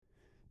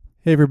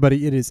Hey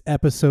everybody, it is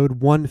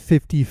episode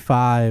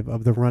 155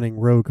 of the Running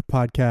Rogue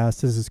podcast.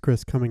 This is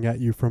Chris coming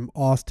at you from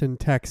Austin,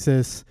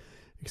 Texas.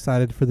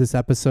 Excited for this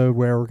episode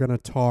where we're going to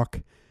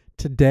talk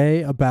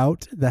today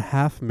about the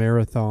half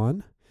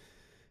marathon.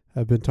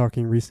 I've been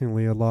talking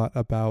recently a lot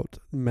about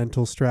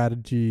mental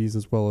strategies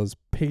as well as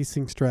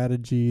pacing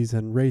strategies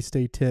and race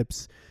day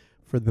tips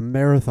for the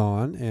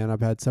marathon, and I've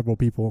had several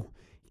people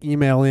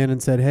email in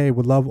and said, hey,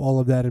 would love all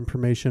of that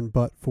information,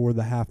 but for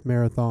the half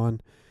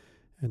marathon.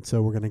 And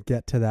so we're going to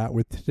get to that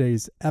with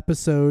today's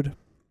episode.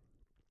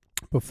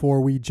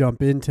 Before we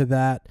jump into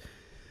that,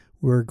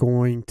 we're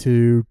going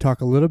to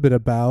talk a little bit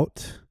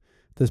about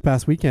this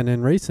past weekend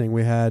in racing.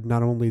 We had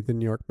not only the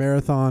New York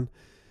Marathon,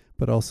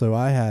 but also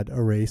I had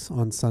a race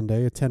on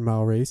Sunday, a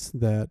 10-mile race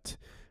that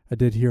I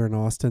did here in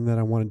Austin that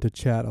I wanted to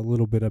chat a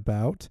little bit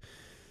about.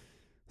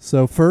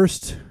 So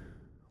first,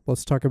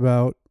 let's talk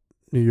about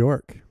New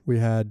York. We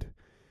had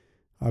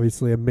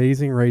obviously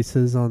amazing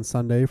races on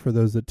Sunday for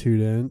those that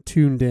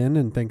tuned in,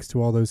 and thanks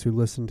to all those who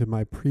listened to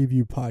my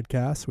preview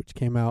podcast, which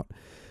came out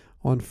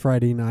on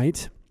Friday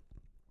night.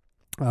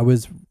 I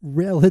was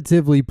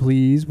relatively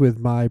pleased with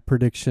my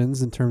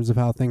predictions in terms of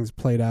how things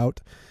played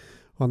out.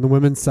 On the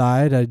women's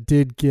side, I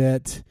did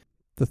get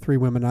the three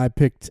women I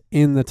picked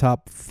in the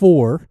top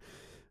four,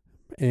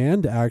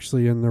 and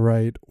actually in the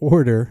right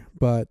order,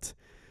 but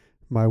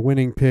my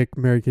winning pick,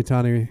 Mary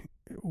Keitany,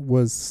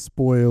 was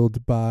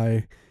spoiled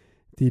by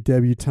the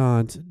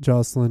debutante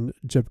Jocelyn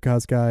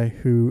Jepkosgei,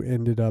 who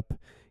ended up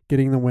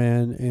getting the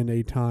win in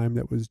a time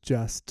that was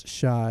just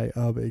shy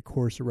of a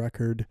course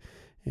record.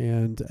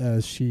 And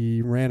as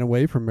she ran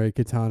away from Mary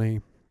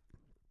Keitany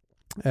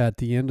at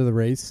the end of the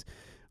race,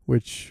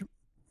 which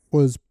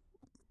was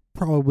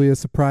probably a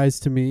surprise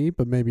to me,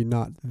 but maybe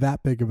not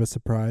that big of a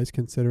surprise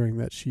considering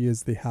that she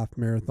is the half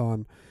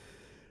marathon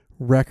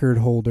record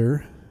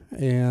holder.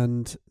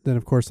 And then,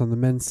 of course, on the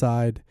men's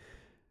side,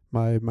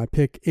 my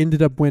pick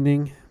ended up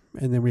winning.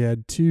 And then we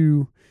had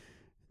two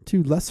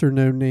lesser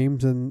known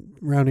names and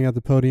rounding out the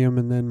podium.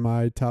 And then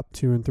my top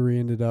 2 and 3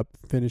 ended up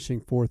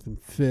finishing 4th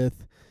and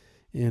 5th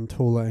in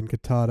Tola and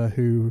Katada,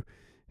 who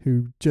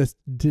just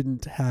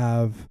didn't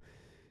have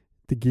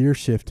the gear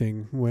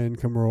shifting when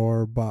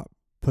Kamror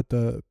put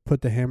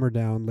the hammer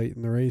down late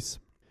in the race.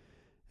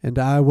 And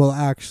I will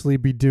actually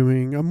be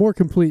doing a more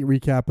complete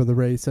recap of the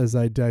race as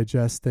I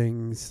digest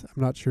things.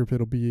 I'm not sure if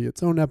it'll be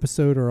its own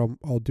episode or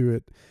I'll do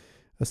it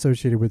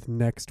associated with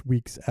next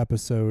week's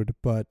episode,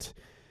 but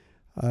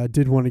I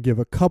did want to give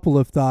a couple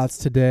of thoughts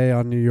today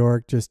on New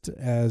York, just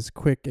as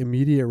quick,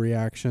 immediate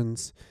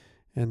reactions,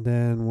 and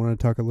then want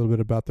to talk a little bit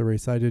about the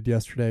race I did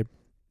yesterday.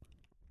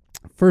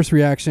 First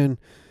reaction,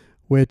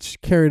 which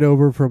carried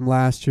over from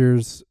last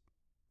year's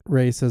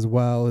race as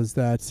well, is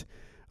that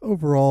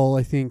overall,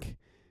 I think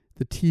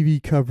the TV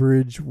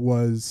coverage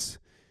was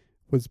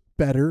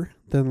better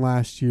than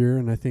last year,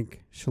 and I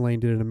think Shalane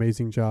did an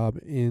amazing job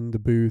in the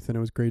booth, and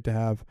it was great to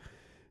have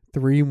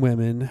 3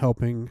 women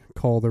helping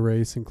call the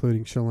race,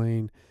 including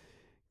Shalane,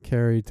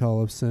 Carrie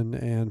Tollefson,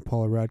 and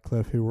Paula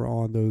Radcliffe, who were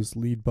on those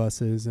lead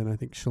buses. And I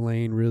think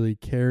Shalane really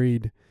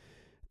carried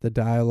the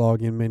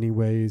dialogue in many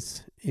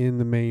ways in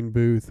the main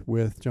booth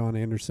with John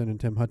Anderson and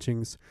Tim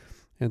Hutchings.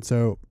 And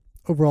so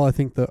overall, I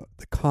think the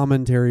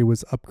commentary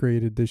was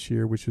upgraded this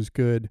year, which was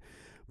good.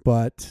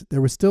 But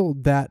there was still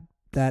that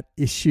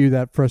issue,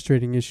 that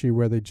frustrating issue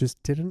where they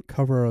just didn't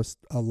cover us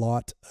a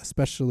lot,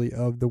 especially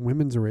of the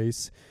women's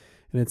race.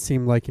 And it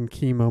seemed like in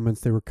key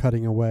moments they were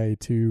cutting away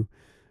to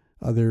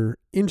other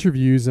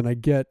interviews. And I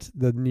get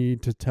the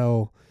need to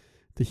tell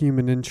the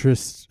human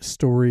interest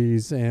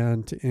stories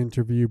and to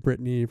interview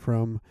Brittany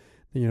from,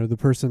 the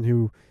person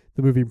who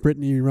the movie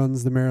Brittany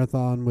Runs the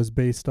Marathon was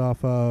based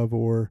off of,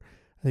 or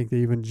I think they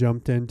even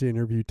jumped in to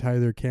interview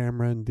Tyler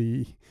Cameron,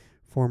 the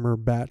former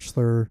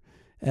Bachelorette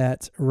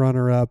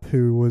runner-up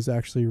who was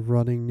actually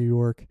running New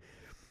York.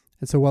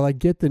 And so while I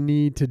get the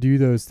need to do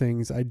those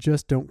things, I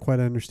just don't quite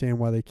understand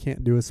why they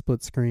can't do a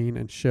split screen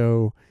and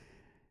show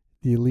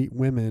the elite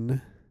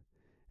women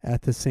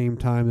at the same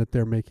time that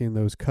they're making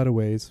those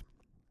cutaways.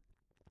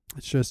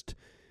 It's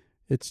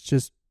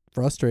just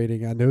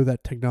frustrating. I know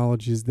that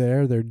technology is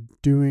there. They're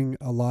doing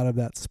a lot of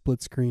that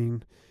split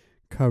screen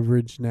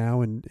coverage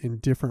now in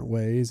different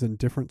ways in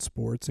different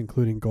sports,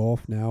 including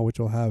golf now, which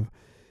will have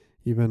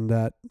even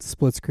that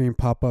split screen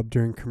pop up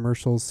during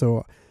commercials.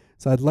 So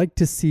I'd like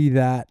to see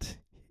that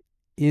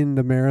in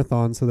the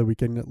marathon so that we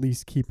can at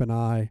least keep an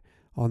eye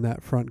on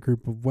that front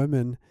group of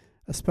women,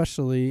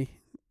 especially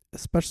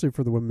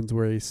for the women's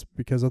race,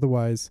 because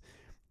otherwise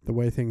the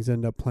way things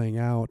end up playing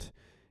out,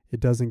 it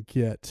doesn't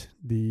get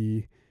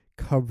the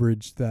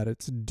coverage that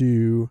it's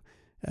due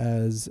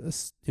as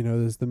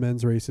the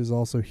men's race is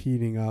also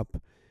heating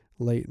up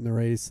late in the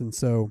race. And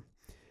so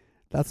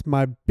that's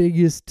my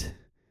biggest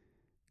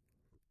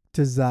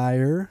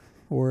desire,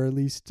 or at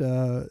least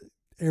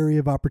area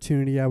of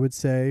opportunity, I would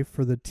say,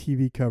 for the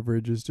TV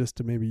coverage, is just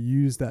to maybe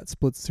use that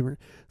split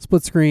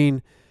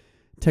screen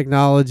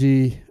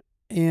technology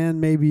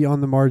and maybe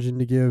on the margin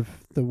to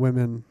give the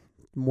women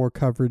more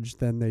coverage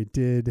than they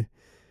did.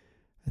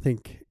 I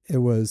think it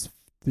was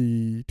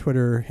the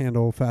Twitter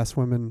handle Fast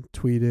Women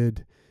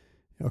tweeted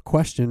a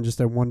question.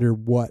 Just I wonder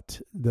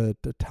what the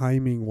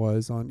timing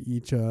was on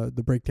each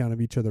the breakdown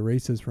of each of the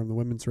races, from the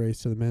women's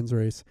race to the men's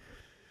race.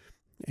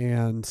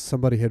 And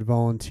somebody had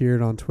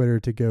volunteered on Twitter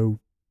to go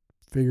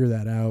figure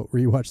that out,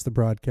 rewatch the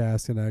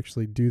broadcast, and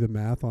actually do the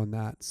math on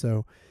that.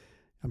 So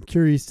I'm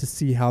curious to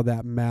see how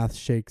that math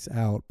shakes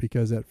out,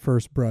 because at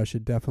first brush,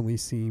 it definitely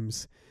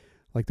seems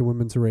like the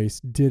women's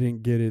race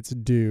didn't get its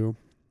due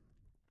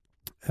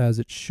as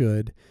it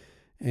should.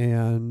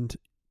 And,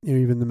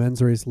 even the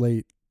men's race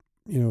late,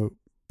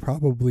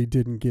 probably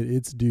didn't get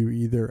its due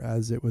either,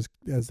 as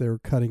they were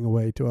cutting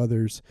away to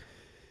others.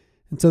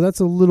 And so that's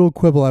a little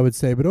quibble, I would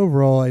say. But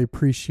overall, I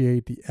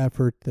appreciate the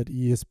effort that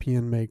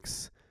ESPN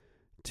makes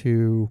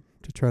to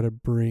try to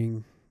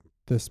bring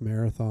this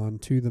marathon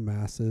to the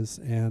masses.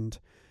 And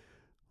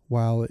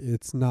while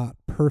it's not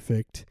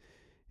perfect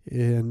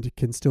and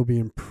can still be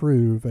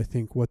improved, I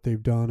think what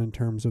they've done in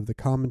terms of the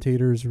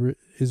commentators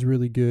is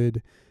really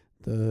good.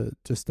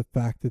 Just the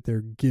fact that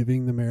they're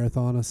giving the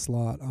marathon a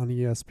slot on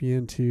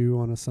ESPN2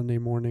 on a Sunday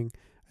morning,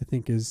 I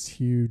think is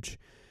huge.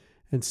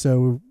 And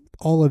so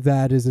all of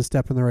that is a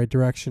step in the right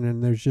direction,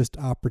 and there's just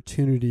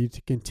opportunity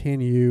to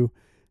continue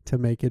to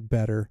make it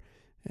better.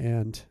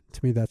 And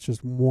to me, that's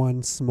just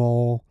one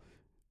small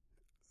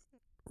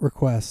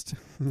request,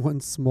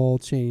 one small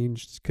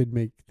change could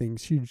make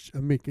things huge,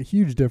 make a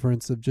huge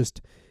difference of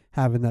just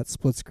having that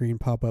split screen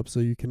pop up so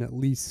you can at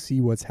least see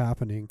what's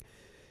happening,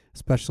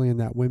 especially in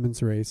that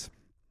women's race,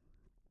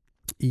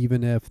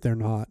 even if they're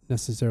not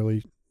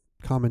necessarily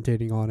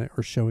commentating on it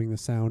or showing the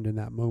sound in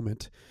that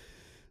moment.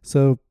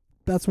 So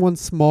that's one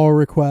small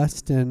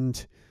request.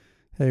 And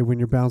hey, when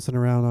you're bouncing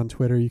around on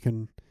Twitter, you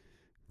can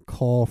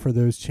call for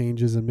those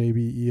changes, and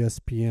maybe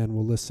ESPN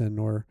will listen,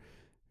 or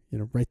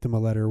write them a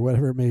letter or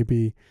whatever it may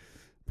be,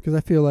 because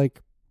I feel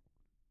like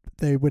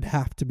they would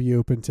have to be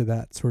open to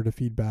that sort of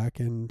feedback,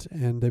 and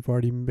they've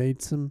already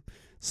made some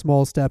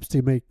small steps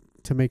to make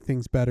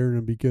things better, and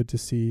it'd be good to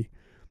see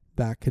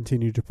that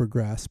continue to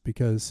progress,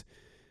 because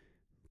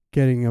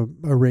getting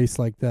a race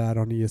like that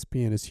on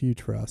ESPN is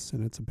huge for us,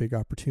 and it's a big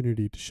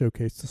opportunity to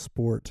showcase the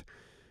sport,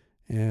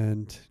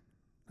 and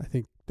I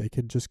think they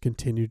could just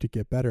continue to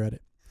get better at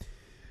it.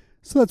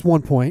 So that's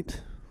one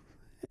point,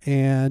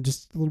 and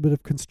just a little bit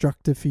of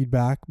constructive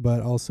feedback,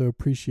 but also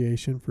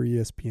appreciation for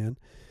ESPN.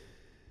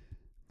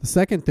 The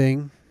second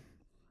thing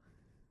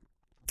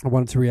I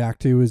wanted to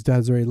react to is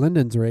Desiree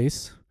Linden's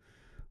race.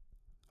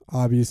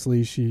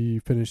 Obviously, she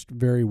finished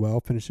very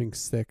well, finishing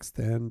 6th,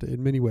 and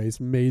in many ways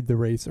made the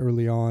race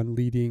early on,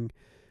 leading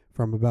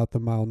from about the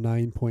mile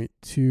 9 point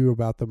to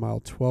about the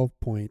mile 12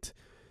 point,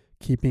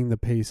 keeping the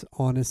pace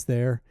honest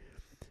there.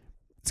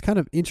 It's kind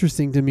of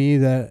interesting to me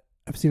that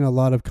I've seen a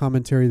lot of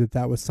commentary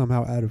that was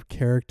somehow out of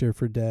character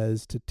for Des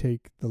to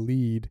take the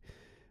lead,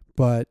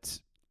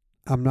 but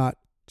I'm not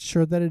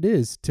sure that it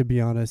is, to be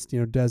honest.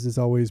 Des has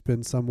always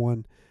been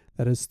someone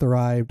that has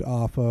thrived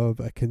off of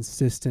a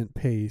consistent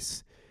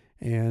pace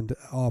and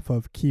off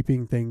of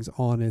keeping things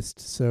honest.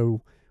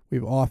 So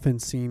we've often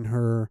seen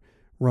her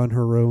run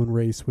her own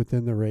race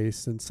within the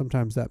race, and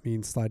sometimes that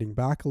means sliding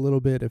back a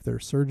little bit if there are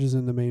surges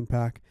in the main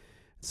pack.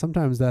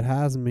 Sometimes that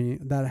has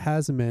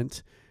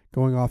meant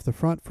going off the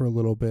front for a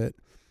little bit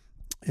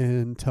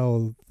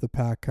until the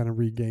pack kind of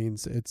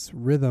regains its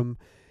rhythm.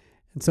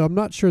 And so I'm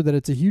not sure that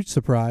it's a huge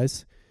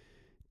surprise.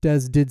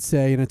 Des did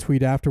say in a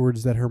tweet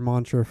afterwards that her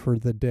mantra for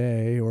the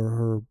day,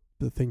 or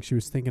the thing she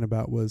was thinking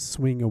about, was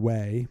swing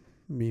away,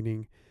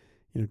 meaning,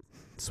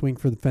 swing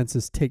for the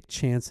fences, take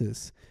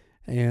chances.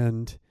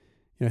 And,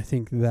 I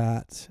think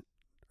that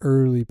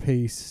early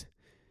pace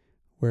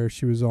where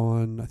she was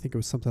on, I think it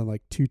was something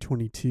like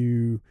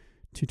 2:22,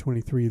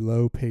 2:23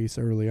 low pace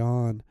early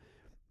on,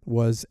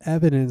 was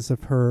evidence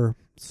of her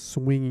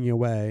swinging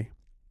away,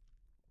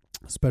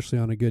 especially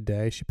on a good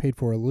day. She paid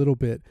for a little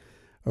bit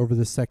over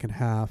the second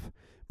half,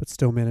 but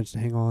still managed to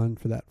hang on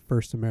for that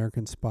first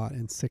American spot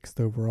and 6th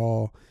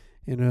overall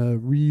in a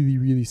really,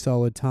 really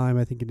solid time.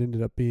 I think it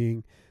ended up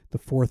being the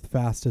 4th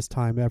fastest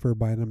time ever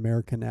by an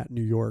American at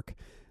New York,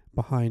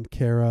 behind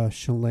Kara,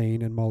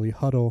 Shalane, and Molly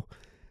Huddle.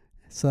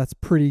 So that's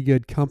pretty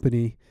good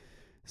company.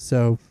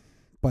 So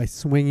by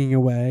swinging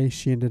away,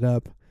 she ended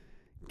up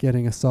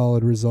getting a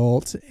solid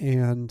result.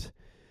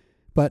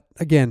 But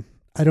again,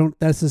 I don't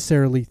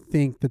necessarily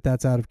think that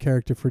that's out of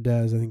character for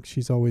Des. I think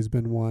she's always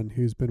been one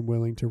who's been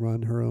willing to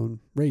run her own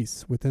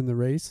race within the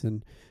race,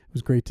 and it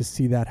was great to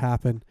see that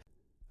happen.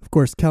 Of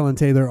course, Kellen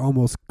Taylor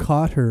almost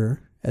caught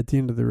her at the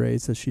end of the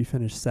race as she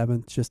finished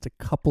 7th, just a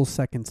couple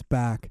seconds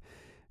back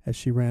as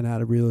she ran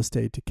out of real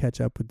estate to catch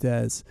up with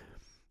Des.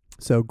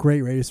 So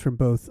great race from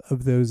both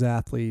of those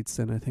athletes,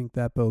 and I think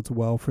that bodes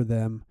well for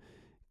them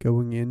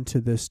going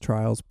into this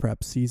trials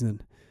prep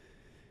season.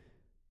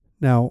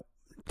 Now,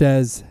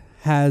 Des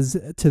has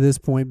to this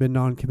point been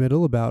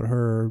non-committal about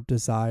her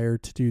desire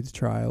to do the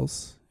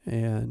trials,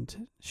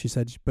 and she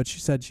said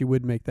she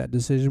would make that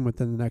decision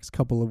within the next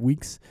couple of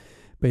weeks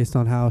based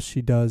on how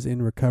she does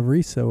in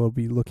recovery. So we'll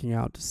be looking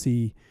out to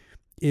see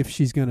if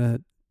she's going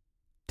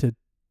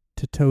to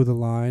to toe the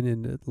line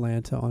in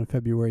Atlanta on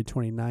February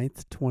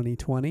 29th,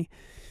 2020.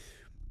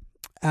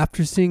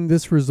 After seeing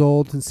this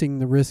result and seeing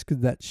the risk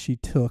that she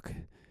took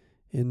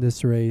in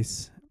this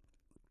race,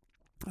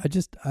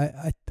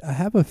 I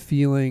have a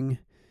feeling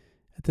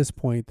at this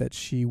point that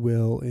she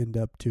will end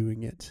up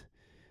doing it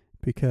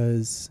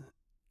because,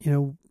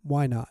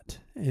 why not?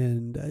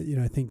 And,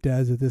 I think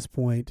Des at this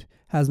point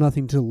has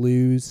nothing to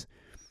lose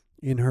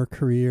in her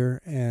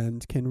career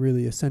and can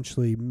really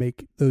essentially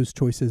make those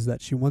choices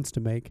that she wants to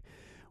make,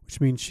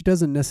 which means she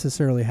doesn't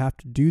necessarily have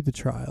to do the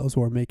trials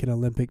or make an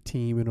Olympic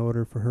team in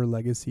order for her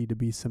legacy to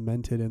be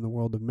cemented in the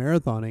world of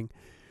marathoning.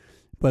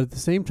 But at the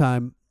same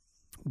time,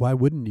 why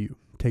wouldn't you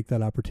take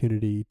that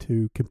opportunity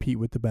to compete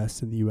with the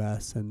best in the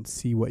U.S. and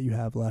see what you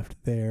have left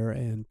there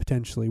and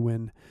potentially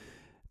win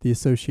the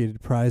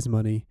associated prize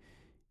money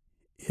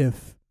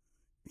if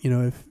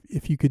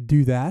you could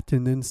do that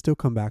and then still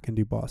come back and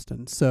do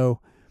Boston. So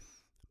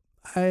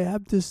I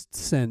have this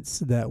sense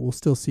that we'll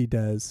still see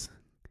Des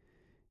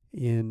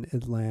in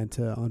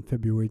Atlanta on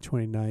February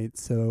 29th.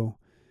 So,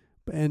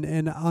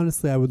 and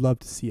honestly, I would love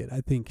to see it.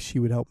 I think she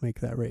would help make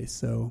that race.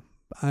 So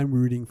I'm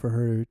rooting for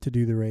her to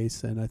do the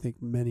race, and I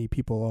think many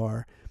people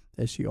are,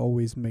 as she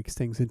always makes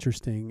things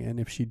interesting. And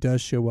if she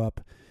does show up,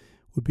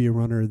 would be a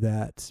runner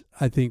that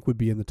I think would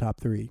be in the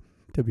top three.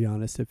 To be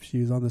honest, if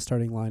she was on the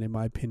starting line, in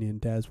my opinion,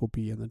 Des will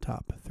be in the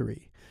top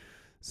three.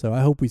 So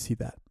I hope we see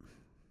that.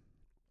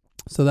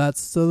 So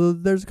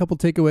there's a couple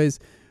takeaways.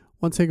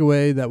 One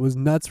takeaway that was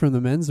nuts from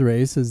the men's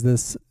race is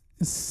this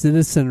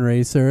citizen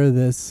racer,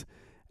 this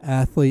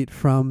athlete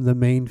from the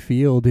main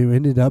field who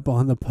ended up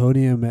on the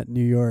podium at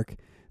New York.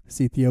 This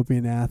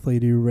Ethiopian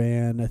athlete who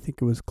ran, I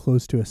think it was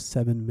close to a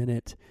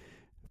 7-minute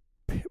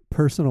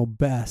personal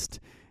best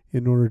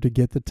in order to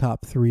get the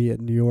top three at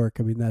New York.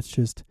 I mean, that's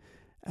just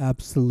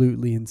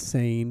absolutely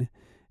insane,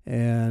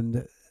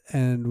 and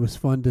was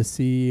fun to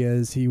see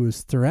as he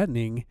was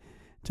threatening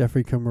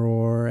Jeffrey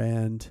Kamworor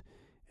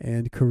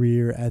and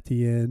Korir at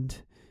the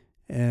end,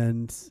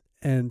 and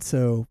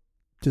so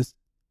just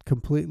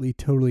completely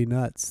totally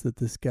nuts that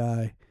this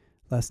guy,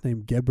 last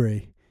name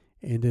Gebre,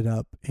 ended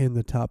up in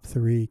the top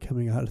three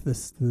coming out of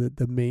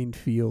the main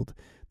field,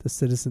 the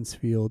citizens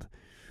field.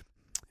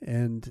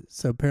 And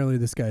so apparently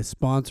this guy's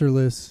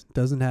sponsorless,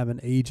 doesn't have an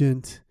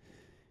agent,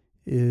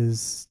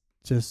 is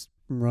just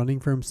running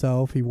for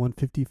himself. He won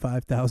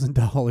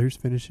 $55,000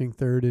 finishing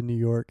third in New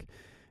York.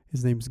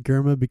 His name's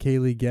Girma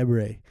Bekele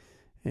Gebre,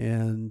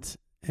 and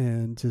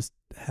just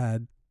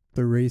had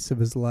the race of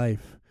his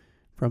life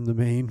from the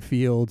main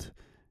field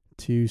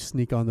to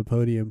sneak on the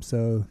podium.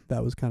 So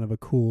that was kind of a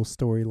cool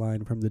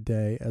storyline from the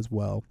day as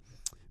well.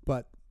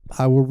 But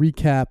I will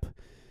recap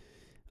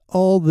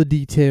all the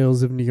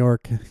details of New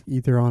York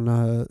either on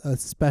a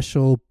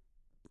special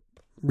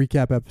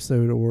recap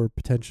episode or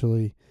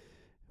potentially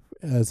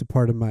as a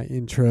part of my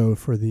intro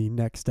for the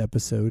next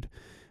episode.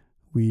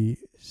 We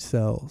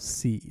shall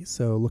see.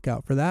 So look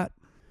out for that.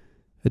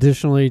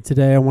 Additionally,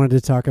 today I wanted to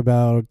talk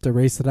about the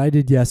race that I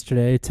did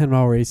yesterday, a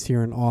 10-mile race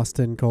here in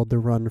Austin called the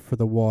Run for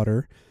the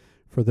Water.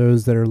 For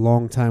those that are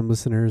longtime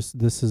listeners,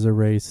 this is a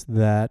race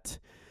that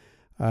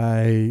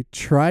I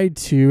tried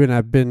to, and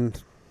I've been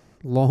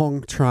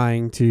long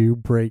trying to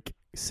break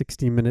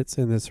 60 minutes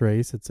in this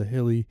race. It's a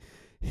hilly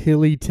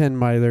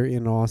 10-miler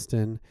in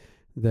Austin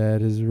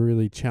that is a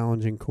really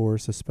challenging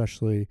course,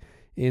 especially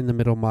in the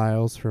middle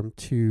miles from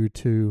 2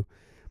 to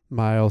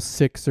mile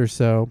 6 or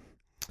so.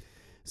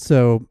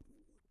 So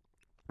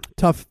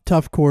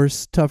tough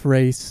course, tough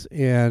race,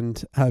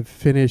 and I've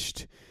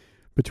finished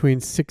between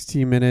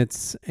 60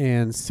 minutes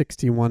and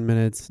 61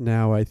 minutes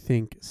now, I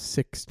think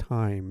 6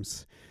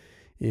 times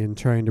in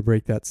trying to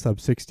break that sub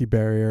 60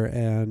 barrier,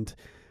 and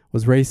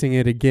was racing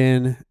it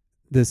again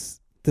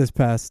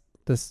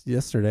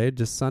yesterday,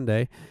 just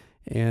Sunday,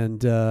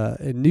 and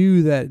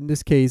knew that in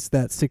this case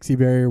that 60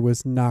 barrier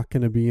was not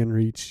going to be in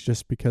reach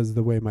just because of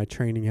the way my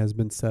training has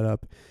been set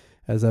up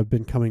as I've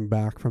been coming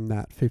back from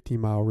that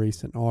 50-mile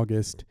race in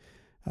August.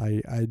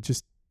 I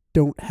just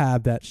don't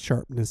have that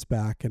sharpness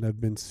back, and I've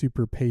been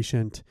super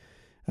patient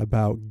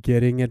about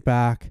getting it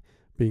back,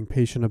 being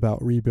patient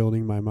about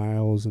rebuilding my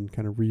miles and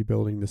kind of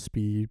rebuilding the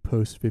speed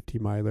post 50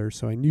 miler.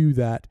 So I knew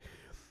that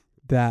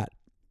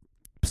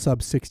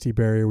sub 60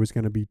 barrier was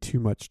going to be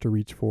too much to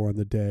reach for on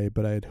the day,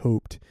 but I had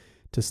hoped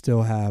to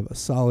still have a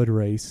solid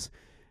race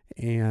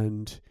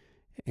and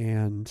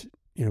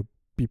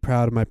be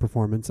proud of my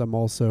performance. I'm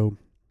also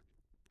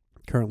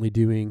currently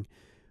doing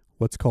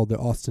what's called the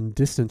Austin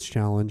Distance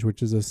Challenge,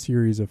 which is a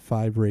series of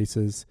 5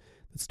 races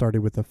that started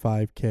with a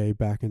 5K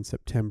back in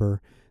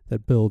September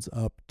that builds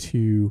up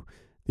to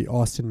the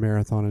Austin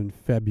Marathon in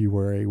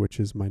February, which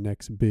is my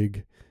next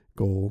big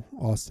goal,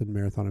 Austin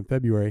Marathon in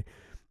February.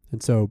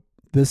 And so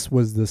this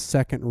was the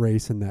second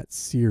race in that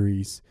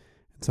series.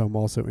 And so I'm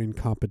also in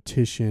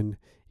competition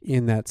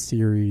in that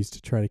series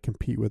to try to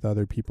compete with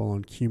other people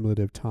on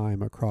cumulative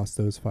time across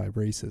those 5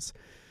 races.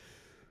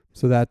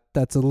 So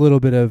that's a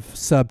little bit of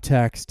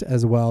subtext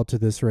as well to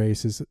this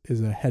race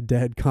is a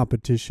head-to-head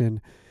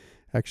competition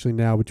actually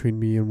now between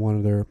me and one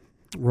other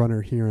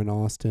runner here in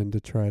Austin to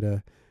try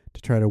to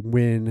to try to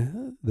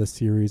win the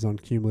series on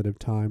cumulative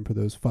time for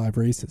those 5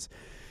 races.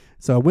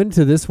 So I went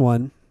into this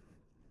one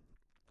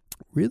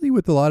really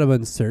with a lot of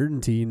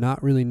uncertainty,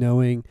 not really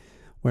knowing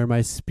where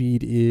my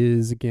speed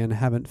is. Again,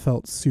 haven't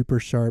felt super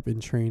sharp in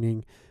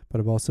training, but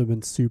I've also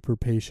been super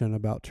patient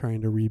about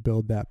trying to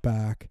rebuild that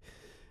back.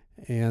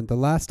 And the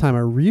last time I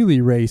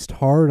really raced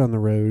hard on the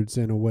roads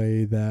in a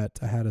way that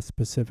I had a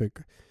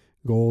specific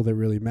goal that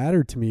really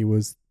mattered to me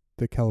was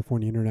the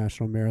California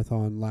International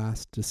Marathon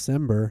last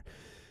December.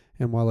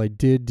 And while I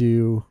did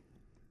do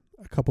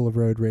a couple of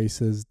road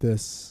races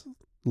this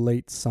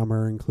late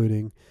summer,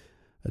 including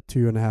a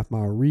 2.5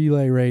 mile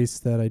relay race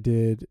that I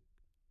did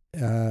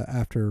right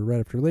after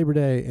Labor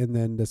Day, and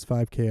then this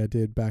 5K I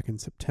did back in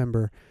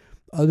September,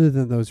 other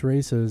than those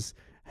races,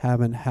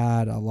 haven't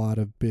had a lot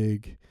of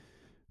big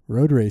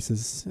road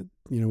races,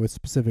 with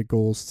specific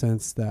goals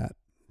since that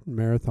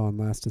marathon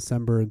last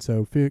December. And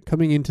so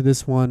coming into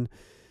this one,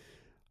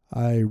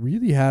 I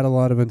really had a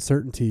lot of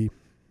uncertainty,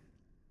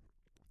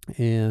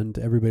 and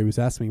everybody was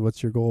asking me,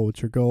 what's your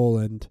goal?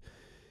 And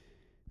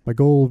my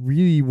goal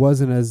really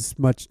wasn't as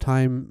much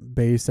time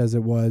based as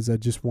it was, I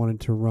just wanted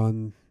to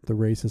run the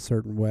race a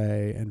certain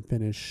way and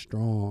finish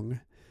strong.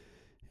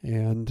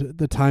 And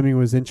the timing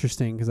was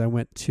interesting because I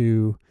went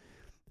to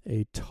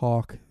a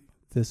talk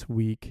this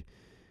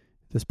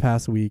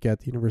past week at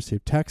the University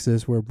of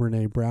Texas where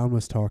Brene Brown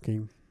was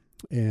talking,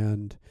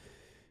 and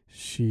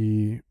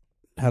she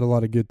had a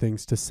lot of good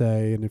things to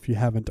say. And if you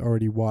haven't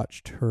already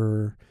watched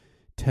her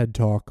TED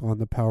Talk on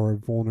the power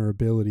of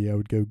vulnerability, I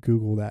would go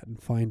Google that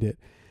and find it.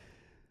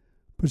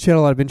 But she had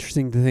a lot of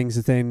interesting things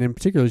to say, and in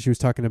particular, she was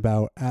talking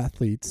about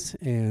athletes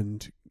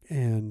and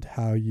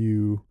how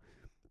you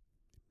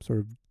sort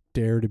of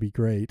dare to be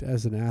great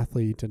as an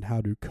athlete, and how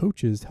do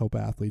coaches help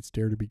athletes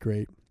dare to be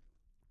great.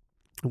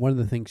 And one of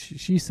the things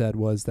she said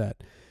was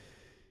that,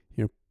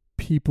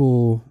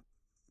 people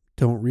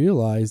don't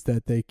realize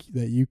that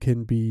you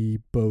can be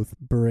both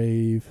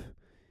brave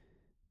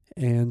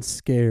and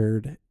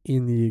scared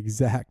in the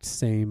exact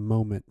same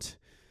moment.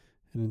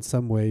 And in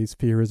some ways,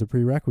 fear is a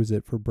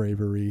prerequisite for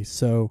bravery.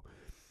 So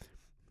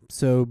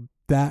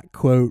that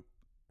quote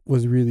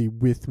was really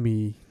with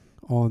me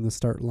on the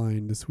start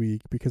line this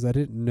week, because I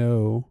didn't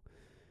know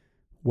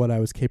what I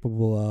was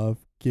capable of,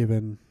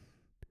 given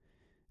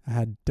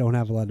I don't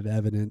have a lot of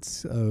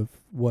evidence of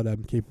what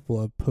I'm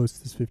capable of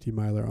post this 50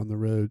 miler on the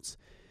roads.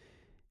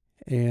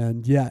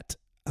 And yet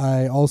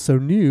I also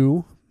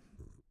knew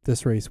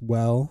this race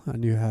well. I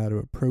knew how to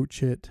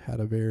approach it,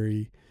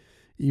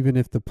 even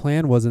if the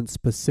plan wasn't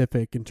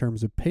specific in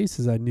terms of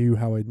paces, I knew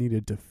how I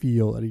needed to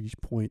feel at each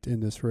point in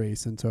this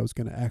race. And so I was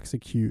going to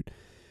execute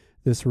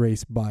this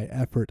race by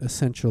effort,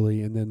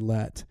 essentially, and then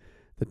let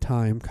the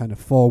time kind of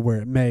fall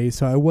where it may.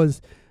 So I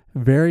was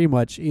very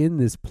much in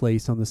this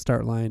place on the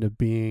start line of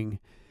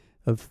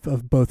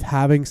both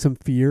having some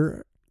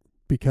fear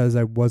because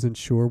I wasn't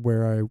sure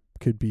where I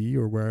could be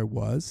or where I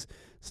was,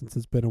 since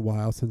it's been a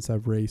while since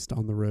I've raced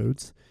on the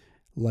roads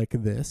like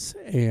this,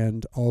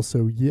 and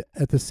also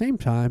at the same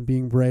time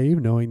being brave,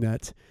 knowing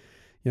that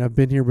I've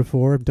been here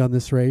before, I've done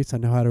this race, I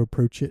know how to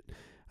approach it,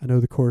 I know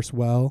the course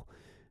well,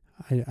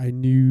 I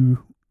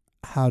knew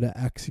how to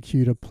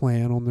execute a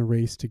plan on the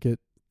race to get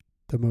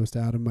the most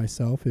out of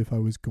myself if I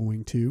was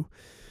going to,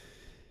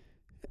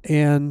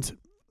 and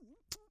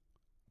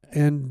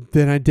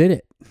then I did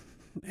it.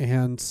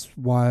 And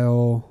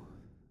while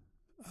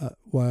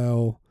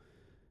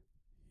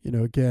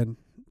again,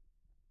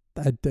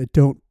 I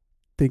don't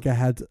think I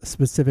had a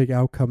specific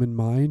outcome in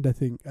mind. I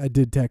think I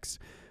did text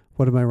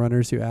one of my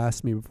runners who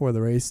asked me before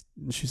the race,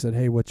 and she said,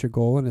 "Hey, what's your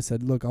goal?" And I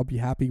said, "Look, I'll be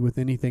happy with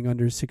anything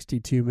under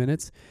 62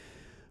 minutes,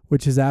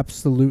 which is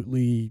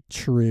absolutely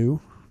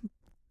true.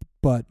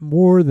 But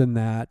more than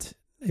that,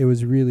 it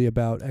was really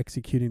about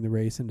executing the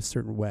race in a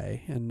certain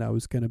way. And I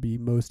was going to be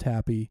most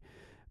happy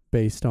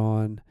based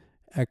on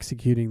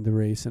executing the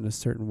race in a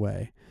certain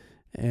way.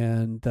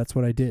 And that's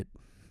what I did.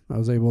 I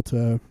was able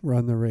to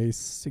run the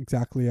race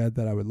exactly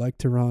that I would like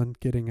to run,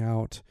 getting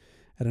out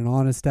at an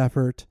honest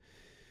effort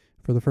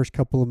for the first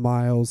couple of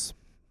miles,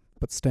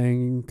 but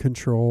staying in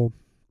control,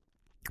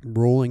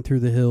 rolling through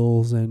the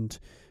hills and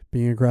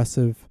being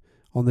aggressive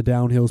on the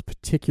downhills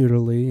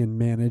particularly, and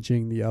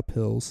managing the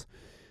uphills,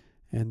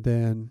 and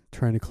then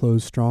trying to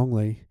close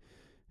strongly.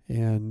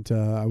 And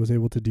I was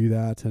able to do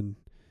that and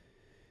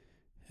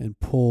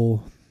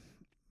pull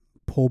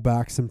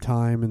back some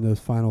time in those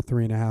final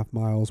 3.5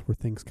 miles where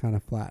things kind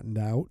of flattened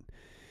out.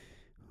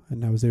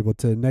 And I was able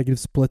to negative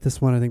split this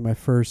one. I think my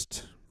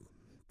first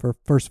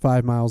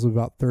 5 miles was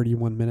about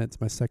 31 minutes.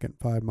 My second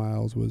 5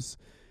 miles was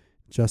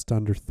just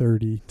under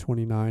 30,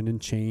 29 and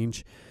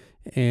change.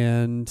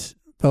 And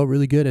felt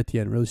really good at the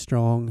end, really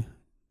strong.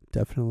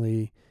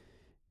 Definitely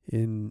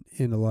in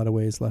a lot of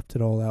ways left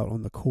it all out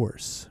on the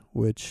course,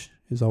 which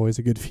is always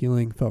a good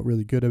feeling. Felt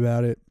really good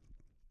about it.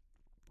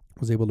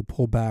 Was able to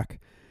pull back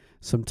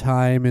some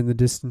time in the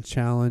distance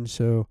challenge,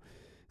 so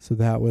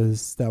that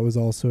was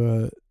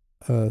also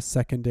a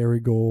secondary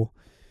goal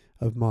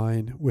of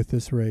mine with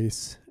this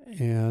race,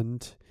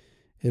 and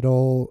it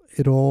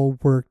all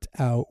worked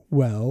out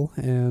well.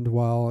 And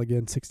while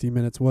again 60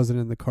 minutes wasn't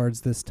in the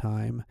cards this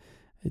time,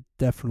 it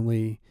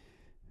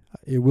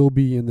will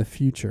be in the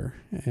future,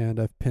 and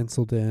I've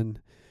penciled in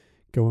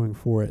going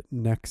for it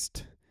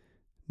next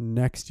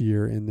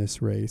year in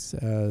this race,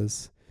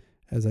 as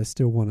I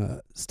still want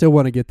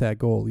to get that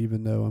goal,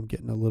 even though I'm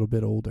getting a little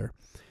bit older.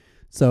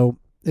 So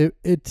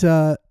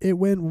it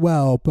went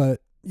well,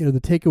 but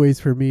the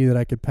takeaways for me that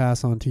I could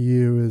pass on to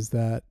you is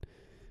that,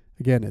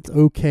 again, it's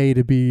okay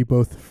to be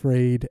both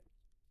afraid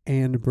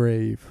and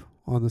brave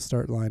on the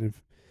start line.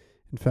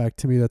 In fact,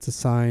 to me, that's a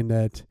sign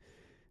that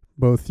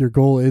both your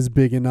goal is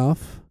big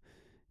enough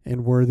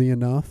and worthy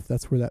enough.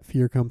 That's where that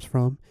fear comes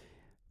from.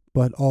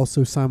 But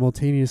also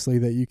simultaneously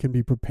that you can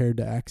be prepared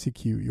to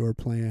execute your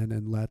plan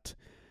and let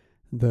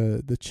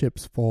the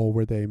chips fall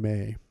where they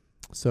may.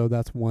 So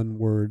that's one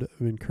word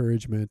of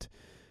encouragement.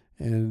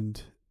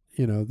 And,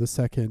 the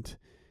second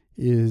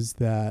is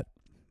that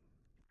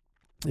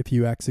if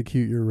you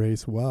execute your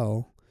race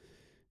well,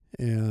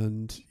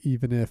 and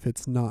even if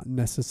it's not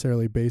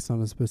necessarily based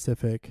on a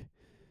specific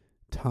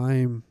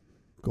time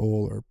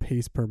goal or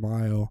pace per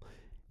mile,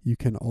 you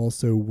can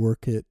also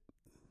work it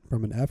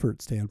from an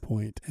effort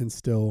standpoint and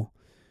still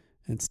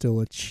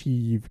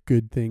achieve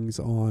good things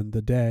on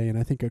the day. And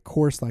I think a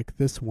course like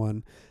this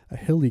one, a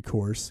hilly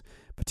course,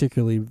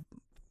 particularly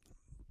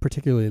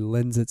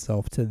lends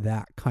itself to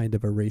that kind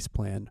of a race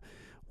plan,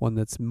 one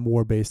that's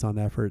more based on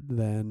effort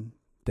than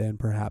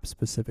perhaps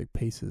specific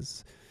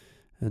paces.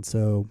 And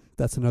so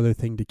that's another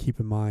thing to keep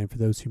in mind for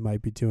those who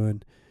might be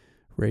doing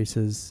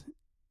races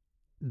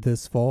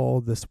this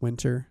fall, this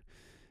winter,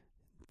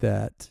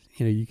 that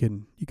you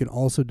can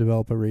also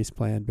develop a race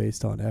plan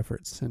based on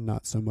efforts and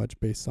not so much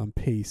based on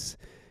pace,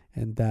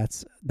 and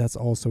that's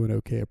also an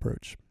okay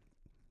approach.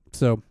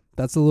 So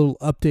that's a little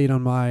update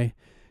on my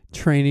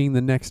training.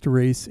 The next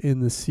race in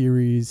the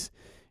series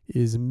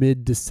is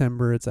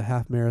mid-December. It's a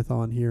half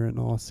marathon here in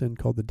Austin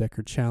called the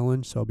Decker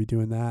Challenge, so I'll be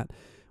doing that,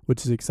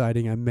 which is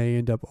exciting. I may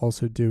end up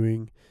also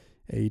doing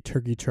a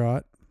turkey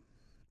trot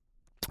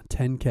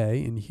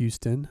 10K in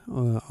Houston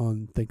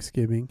on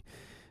Thanksgiving.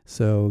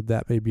 So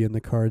that may be in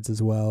the cards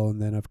as well. And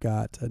then I've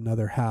got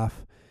another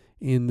half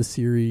in the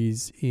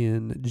series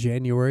in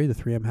January, the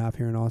 3M half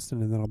here in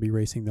Austin, and then I'll be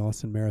racing the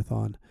Austin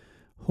Marathon,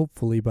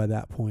 hopefully by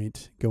that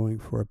point, going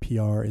for a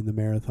PR in the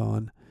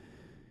marathon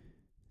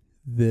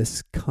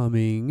this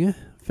coming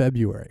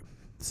February.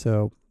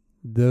 So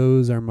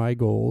those are my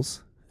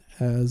goals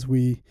as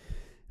we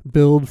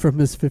build from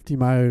this 50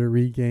 mile to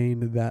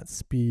regain that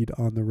speed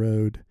on the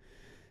road.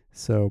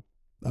 So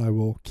I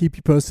will keep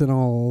you posted on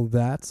all of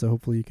that, so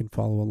hopefully you can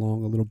follow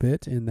along a little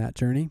bit in that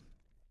journey.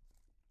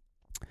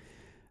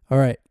 All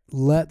right,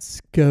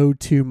 let's go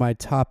to my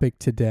topic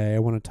today. I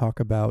want to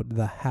talk about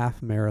the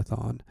half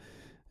marathon.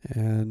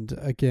 And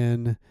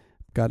again,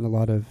 I've gotten a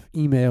lot of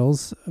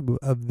emails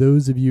of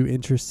those of you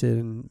interested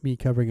in me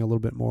covering a little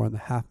bit more on the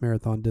half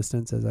marathon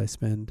distance, as I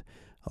spend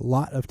a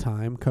lot of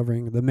time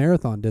covering the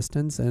marathon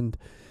distance. And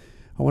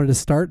I wanted to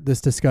start this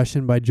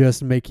discussion by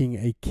just making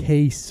a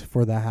case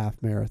for the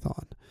half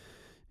marathon.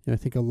 I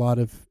think a lot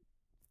of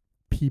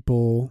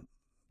people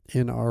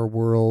in our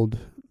world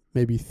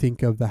maybe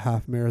think of the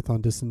half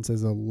marathon distance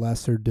as a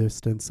lesser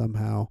distance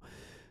somehow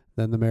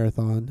than the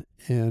marathon.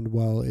 And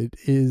while it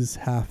is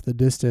half the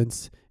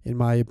distance, in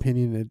my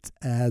opinion, it's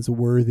as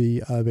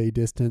worthy of a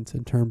distance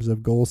in terms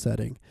of goal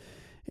setting.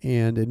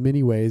 And in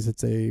many ways,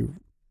 it's a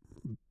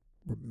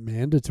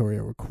mandatory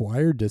or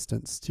required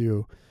distance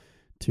to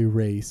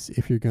race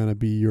if you're going to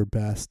be your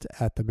best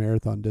at the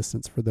marathon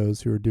distance for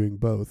those who are doing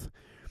both.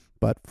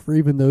 But for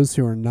even those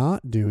who are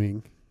not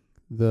doing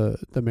the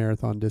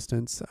marathon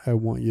distance, I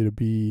want you to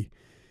be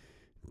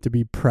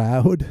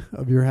proud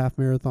of your half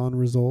marathon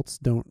results.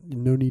 No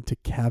need to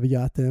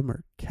caveat them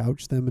or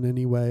couch them in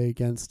any way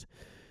against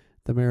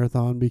the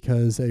marathon,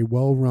 because a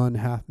well-run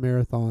half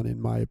marathon, in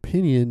my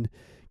opinion,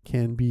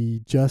 can be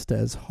just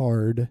as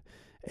hard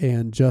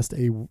and just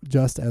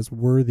as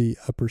worthy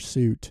a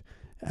pursuit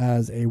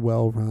as a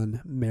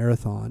well-run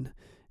marathon.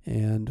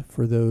 And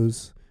for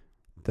those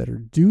that are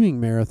doing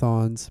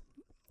marathons,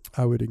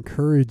 I would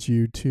encourage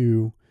you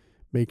to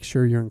make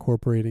sure you're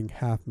incorporating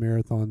half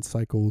marathon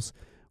cycles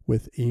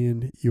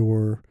within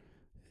your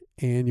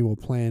annual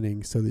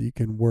planning so that you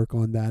can work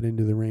on that end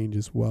of the range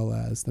as well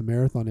as the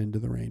marathon end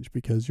of the range,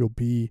 because you'll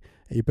be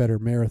a better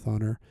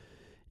marathoner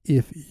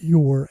if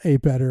you're a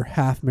better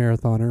half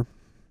marathoner.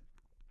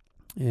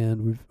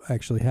 And we've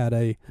actually had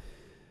an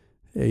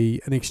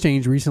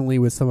exchange recently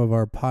with some of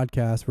our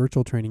podcast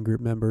virtual training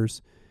group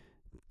members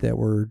that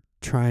were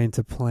trying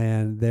to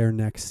plan their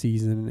next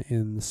season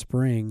in the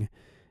spring.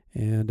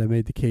 And I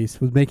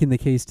was making the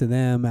case to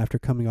them after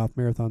coming off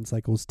marathon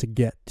cycles to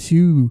get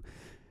to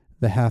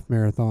the half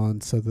marathon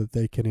so that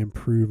they can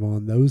improve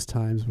on those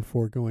times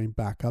before going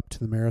back up to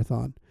the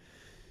marathon.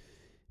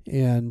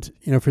 And,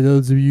 for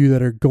those of you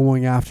that are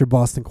going after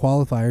Boston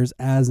qualifiers,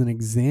 as an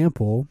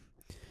example,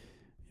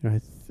 I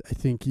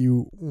think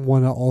you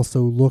want to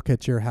also look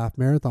at your half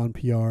marathon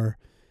PR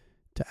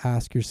to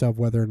ask yourself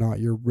whether or not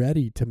you're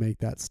ready to make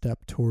that step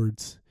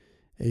towards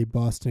a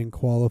Boston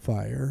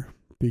qualifier,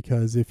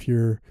 because if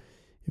your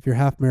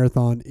half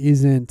marathon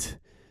isn't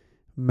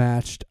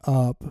matched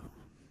up,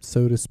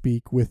 so to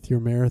speak, with your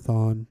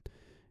marathon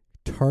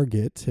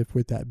target, if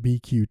with that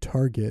BQ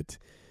target,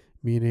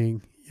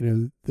 meaning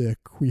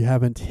we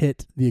haven't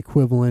hit the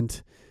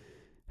equivalent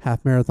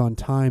half marathon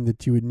time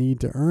that you would need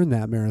to earn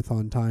that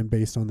marathon time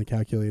based on the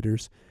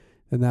calculators,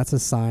 then that's a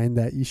sign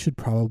that you should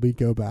probably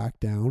go back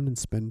down and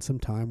spend some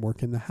time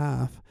working the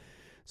half,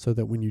 so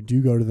that when you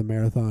do go to the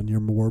marathon, you're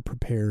more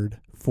prepared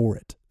for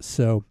it.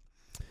 So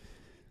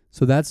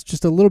that's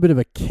just a little bit of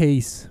a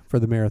case for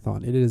the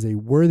marathon. It is a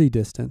worthy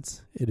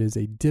distance. It is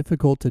a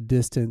difficult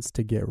distance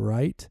to get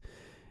right.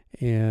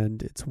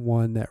 And it's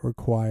one that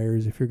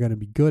requires, if you're going to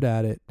be good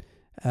at it,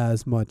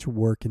 as much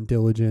work and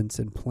diligence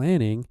and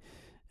planning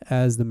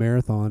as the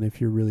marathon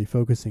if you're really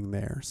focusing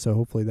there. So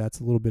hopefully that's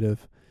a little bit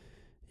of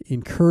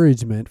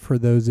encouragement for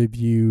those of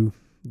you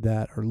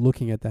that are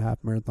looking at the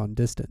half marathon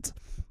distance.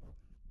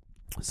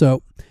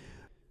 So I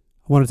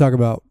want to talk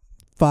about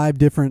 5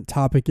 different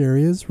topic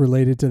areas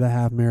related to the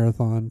half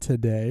marathon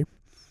today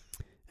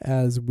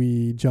as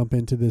we jump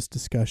into this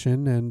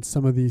discussion. And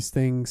some of these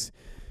things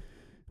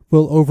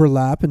will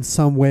overlap in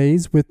some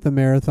ways with the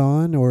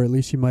marathon, or at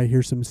least you might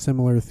hear some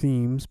similar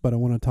themes, but I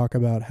want to talk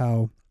about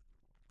how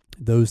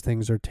those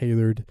things are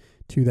tailored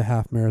to the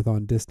half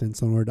marathon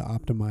distance in order to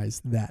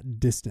optimize that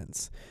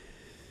distance.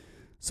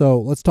 So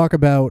let's talk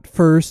about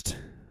first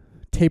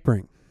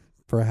tapering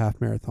for a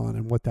half marathon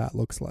and what that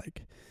looks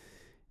like.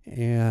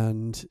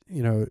 And,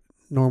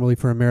 normally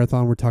for a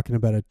marathon, we're talking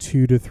about a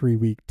 2 to 3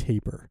 week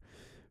taper.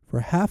 For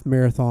a half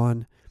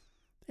marathon,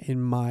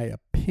 in my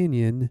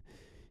opinion,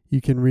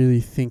 you can really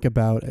think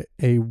about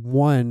a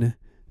 1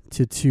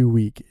 to 2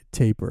 week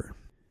taper.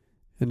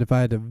 And if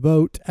I had to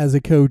vote as a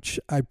coach,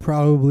 I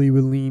probably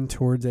would lean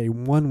towards a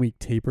 1 week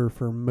taper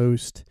for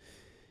most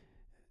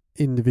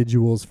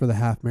individuals for the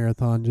half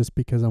marathon, just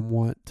because I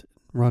want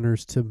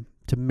runners to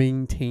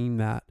maintain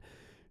that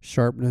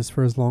sharpness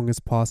for as long as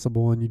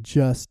possible. And you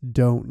just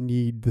don't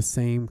need the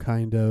same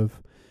kind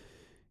of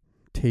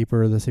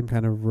taper, the same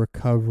kind of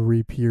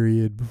recovery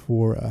period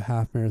before a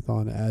half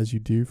marathon as you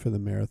do for the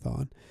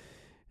marathon.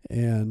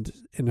 And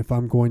if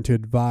I'm going to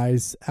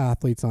advise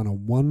athletes on a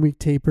 1 week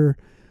taper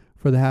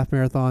for the half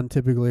marathon,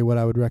 typically what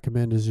I would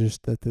recommend is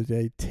just that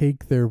they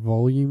take their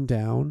volume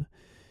down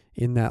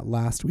in that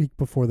last week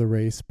before the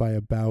race by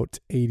about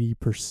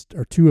 80%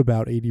 or to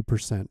about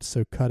 80%.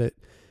 So cut it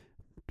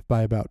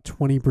by about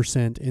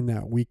 20% in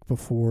that week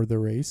before the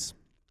race,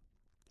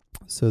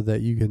 so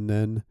that you can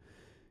then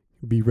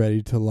be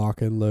ready to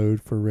lock and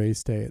load for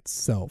race day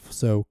itself.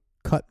 So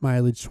cut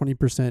mileage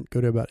 20%,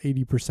 go to about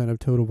 80% of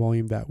total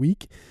volume that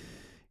week.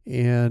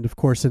 And of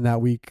course, in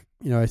that week,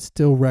 I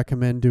still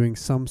recommend doing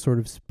some sort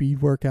of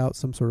speed workout,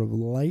 some sort of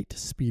light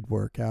speed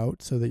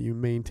workout, so that you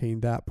maintain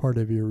that part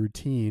of your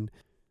routine.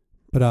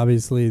 But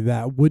obviously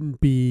that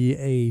wouldn't be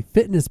a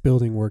fitness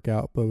building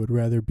workout, but would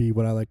rather be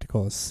what I like to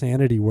call a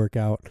sanity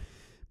workout.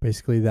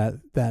 Basically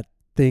that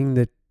thing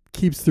that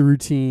keeps the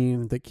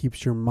routine, that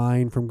keeps your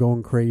mind from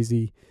going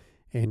crazy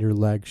and your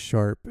legs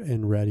sharp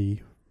and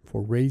ready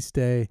for race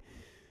day.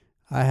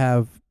 I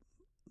have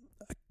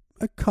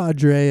a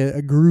cadre,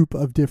 a group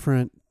of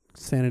different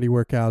sanity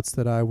workouts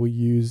that I will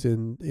use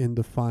in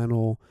the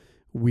final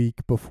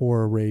week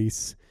before a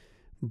race.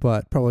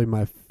 But probably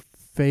my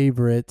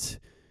favorite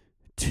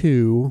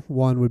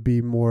one would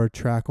be more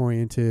track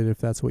oriented, if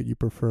that's what you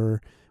prefer,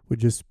 would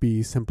just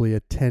be simply a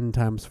 10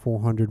 times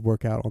 400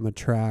 workout on the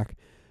track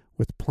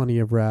with plenty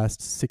of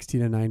rest, 60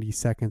 to 90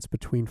 seconds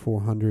between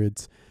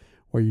 400s,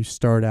 where you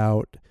start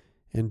out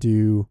and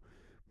do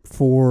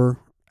 4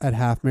 at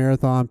half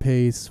marathon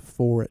pace,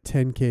 4 at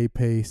 10K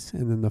pace,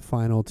 and then the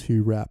final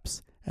 2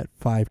 reps at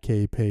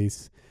 5K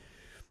pace,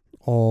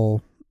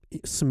 all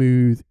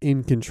smooth,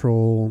 in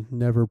control,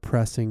 never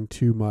pressing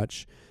too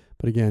much.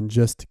 But again,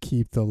 just to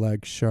keep the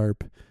legs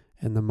sharp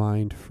and the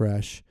mind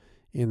fresh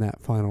in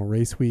that final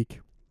race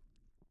week.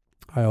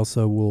 I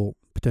also will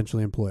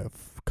potentially employ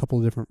a couple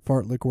of different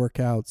fartlek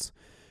workouts,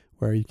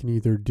 where you can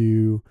either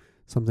do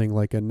something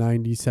like a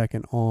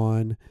 90-second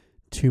on,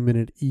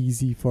 2-minute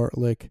easy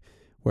fartlek,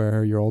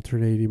 where you're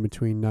alternating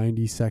between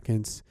 90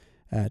 seconds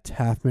at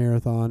half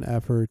marathon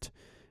effort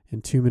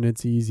and 2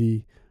 minutes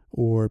easy,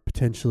 or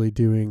potentially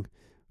doing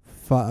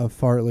a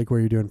fartlek where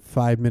you're doing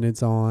 5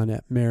 minutes on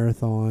at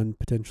marathon,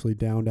 potentially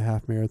down to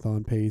half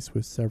marathon pace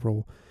with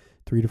several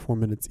 3 to 4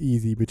 minutes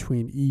easy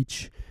between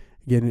each.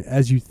 Again,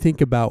 as you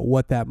think about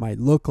what that might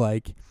look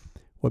like,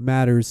 what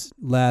matters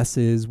less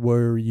is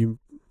where you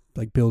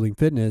like building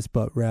fitness,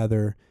 but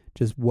rather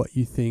just what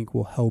you think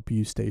will help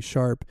you stay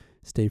sharp,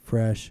 stay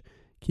fresh,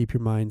 keep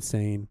your mind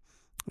sane,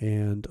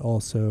 and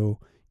also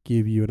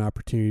give you an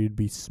opportunity to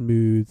be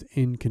smooth,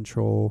 in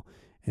control,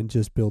 and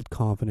just build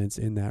confidence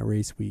in that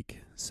race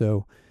week.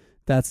 So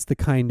that's the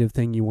kind of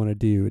thing you want to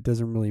do. It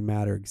doesn't really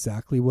matter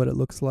exactly what it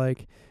looks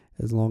like,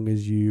 as long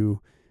as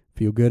you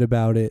feel good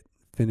about it,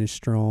 finish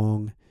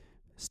strong,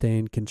 stay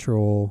in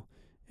control,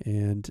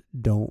 and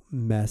don't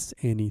mess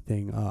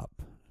anything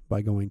up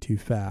by going too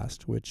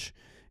fast, which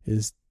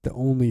is the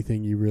only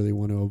thing you really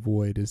want to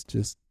avoid is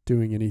just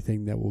doing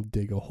anything that will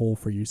dig a hole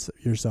for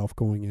yourself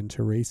going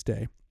into race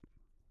day.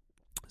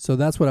 So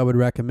that's what I would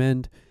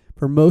recommend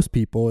for most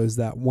people, is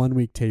that 1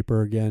 week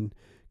taper, again,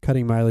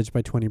 cutting mileage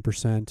by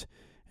 20%,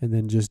 and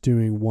then just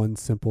doing one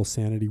simple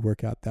sanity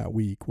workout that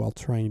week while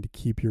trying to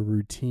keep your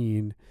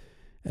routine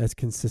as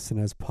consistent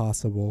as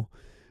possible.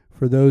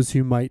 For those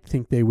who might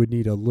think they would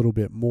need a little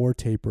bit more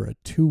taper, a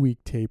 2 week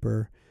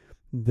taper,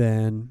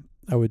 then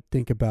I would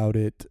think about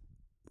it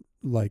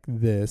like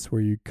this,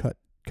 where you cut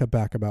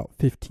back about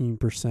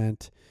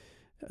 15%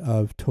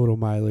 of total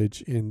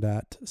mileage in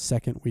that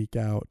second week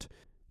out,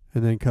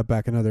 and then cut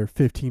back another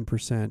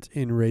 15%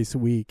 in race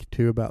week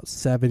to about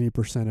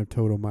 70% of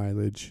total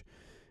mileage.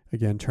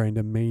 Again, trying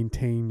to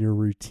maintain your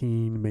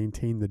routine,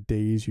 maintain the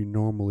days you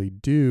normally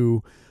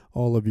do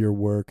all of your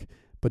work,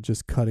 but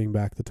just cutting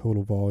back the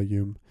total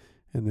volume,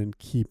 and then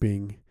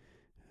keeping,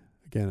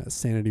 again, a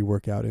sanity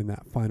workout in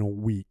that final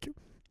week.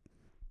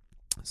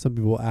 Some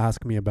people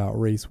ask me about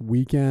race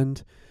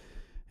weekend,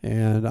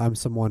 and I'm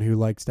someone who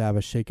likes to have a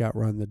shakeout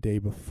run the day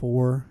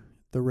before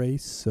the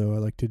race. So I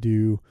like to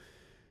do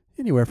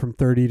anywhere from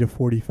 30 to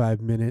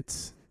 45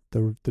 minutes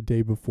the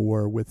day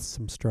before, with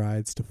some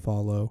strides to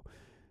follow.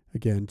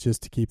 Again,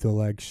 just to keep the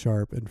legs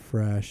sharp and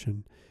fresh,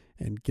 and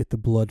get the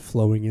blood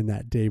flowing in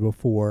that day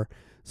before.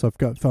 So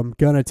if I'm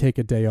going to take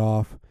a day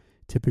off,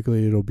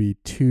 typically it'll be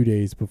 2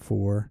 days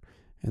before,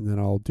 and then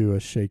I'll do a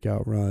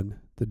shakeout run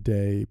the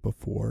day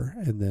before,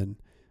 and then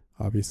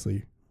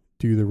obviously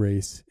do the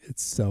race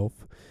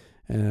itself.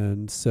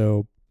 And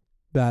so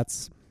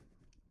that's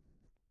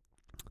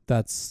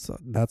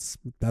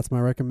my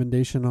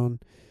recommendation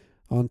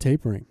on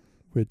tapering,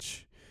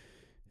 which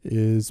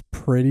is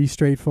pretty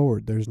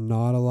straightforward. There's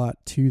not a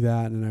lot to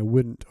that, and I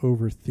wouldn't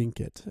overthink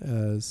it,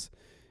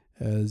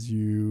 as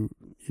you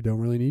don't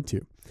really need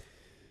to.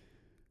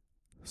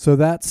 So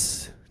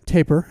that's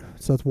taper.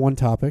 So that's one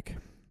topic.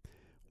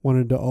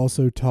 Wanted to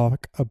also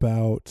talk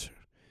about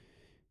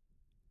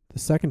the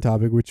second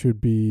topic, which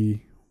would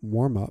be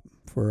warm up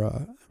for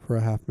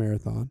a half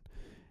marathon,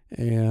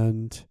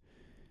 and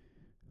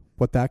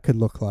what that could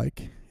look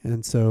like.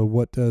 And so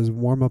what does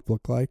warm up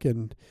look like?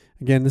 And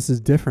again, this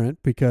is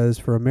different because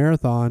for a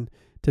marathon,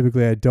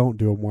 typically I don't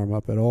do a warm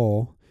up at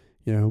all.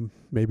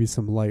 Maybe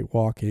some light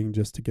walking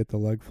just to get the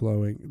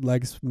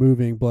legs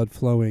moving, blood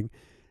flowing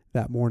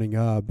that morning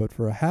up. But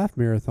for a half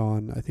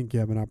marathon, I think you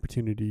have an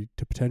opportunity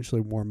to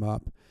potentially warm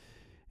up,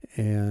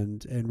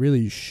 and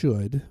really you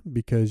should,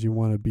 because you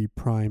want to be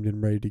primed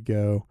and ready to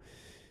go,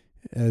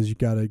 as you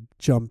got to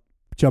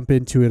jump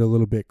into it a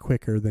little bit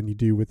quicker than you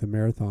do with a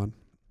marathon.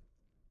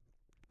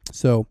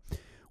 So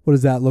what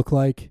does that look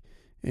like?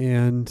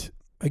 And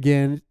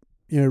again,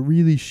 it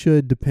really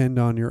should depend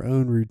on your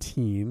own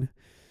routine,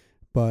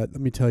 but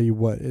let me tell you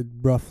what it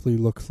roughly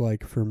looks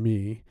like for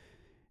me.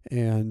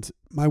 And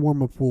my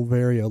warm-up will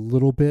vary a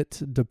little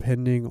bit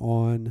depending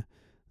on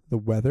the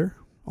weather.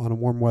 On a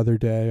warm weather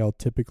day, I'll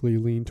typically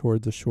lean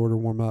towards a shorter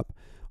warm-up.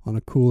 On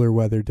a cooler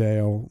weather day,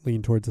 I'll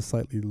lean towards a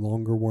slightly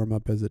longer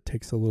warm-up, as it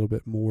takes a little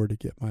bit more to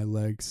get my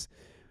legs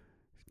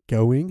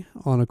going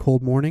on a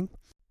cold morning.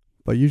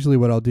 But usually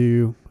what I'll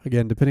do,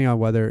 again, depending on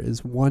weather,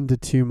 is 1 to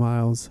 2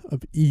 miles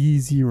of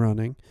easy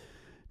running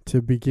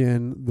to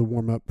begin the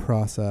warm-up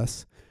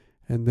process.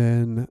 And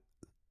then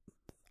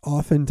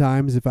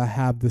oftentimes, if I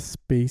have the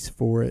space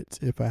for it,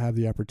 if I have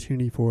the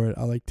opportunity for it,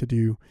 I like to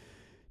do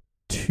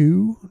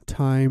 2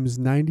 times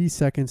 90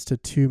 seconds to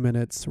 2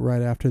 minutes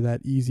right after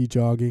that easy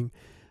jogging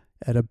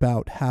at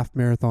about half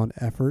marathon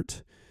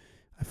effort.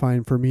 I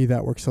find for me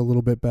that works a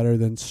little bit better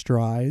than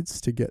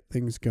strides to get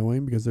things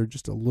going, because they're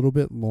just a little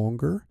bit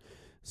longer.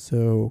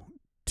 So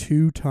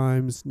 2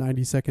 times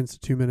 90 seconds to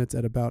 2 minutes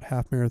at about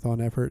half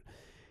marathon effort.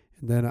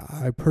 And then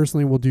I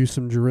personally will do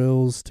some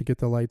drills to get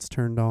the lights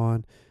turned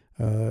on.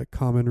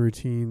 Common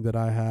routine that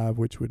I have,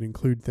 which would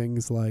include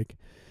things like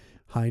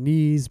high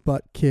knees,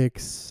 butt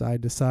kicks,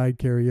 side to side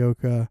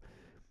karaoke,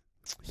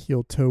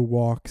 heel toe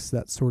walks,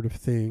 that sort of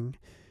thing.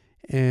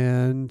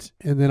 And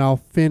then I'll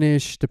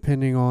finish,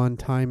 depending on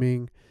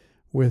timing,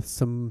 with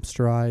some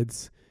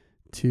strides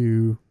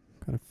to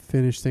kind of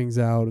finish things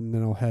out, and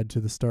then I'll head to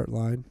the start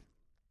line.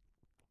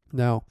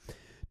 Now,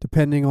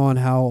 depending on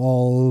how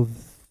all of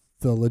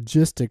the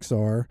logistics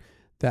are,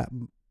 that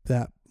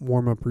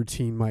warm-up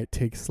routine might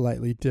take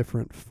slightly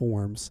different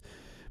forms,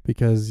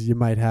 because you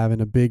might have,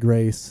 in a big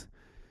race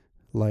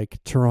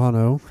like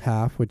Toronto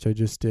half, which I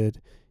just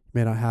did, you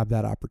may not have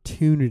that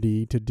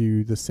opportunity to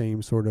do the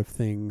same sort of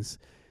things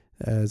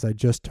as I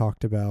just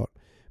talked about,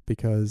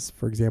 because,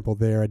 for example,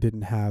 there I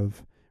didn't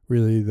have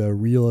really the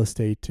real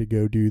estate to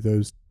go do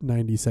those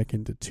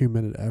 90-second to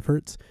 2-minute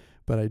efforts,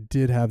 but I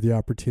did have the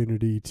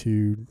opportunity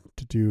to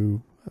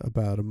do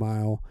about a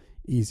mile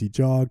easy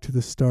jog to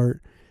the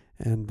start,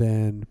 and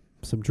then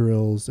some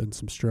drills and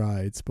some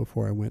strides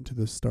before I went to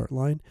the start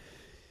line.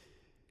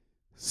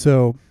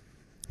 So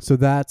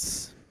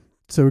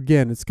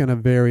again, it's going to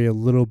vary a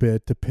little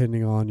bit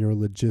depending on your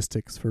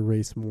logistics for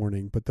race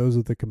morning, but those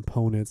are the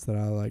components that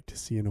I like to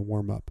see in a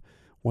warm-up.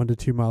 1 to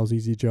 2 miles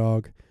easy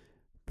jog,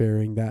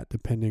 varying that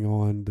depending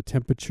on the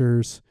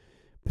temperatures,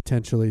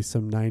 potentially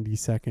some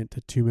 90-second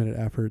to 2-minute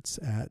efforts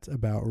at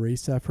about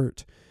race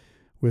effort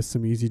with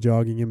some easy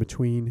jogging in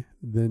between,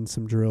 then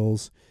some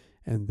drills,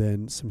 and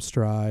then some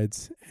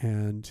strides,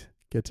 and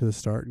get to the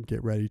start and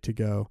get ready to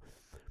go.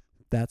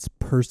 That's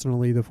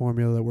personally the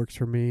formula that works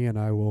for me, and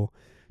I will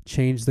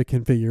change the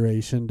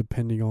configuration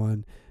depending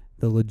on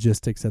the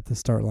logistics at the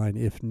start line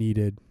if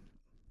needed.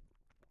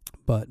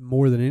 But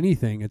more than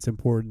anything, it's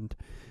important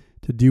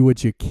to do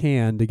what you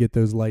can to get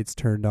those lights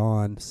turned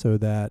on so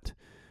that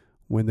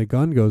when the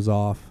gun goes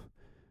off,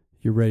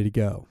 you're ready to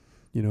go.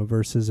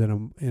 Versus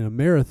in a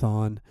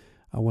marathon,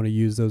 I want to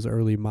use those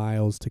early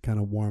miles to kind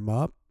of warm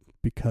up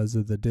because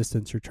of the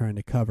distance you're trying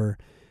to cover.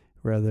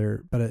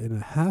 But in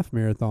a half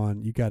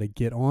marathon, you got to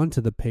get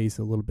onto the pace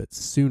a little bit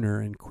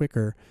sooner and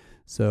quicker.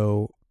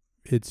 So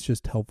it's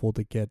just helpful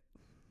to get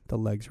the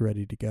legs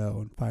ready to go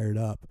and fired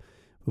up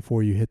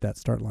before you hit that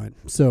start line.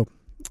 So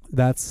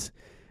that's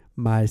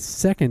my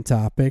second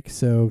topic.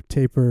 So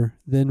taper,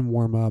 then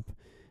warm up.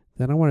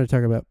 Then I want to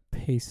talk about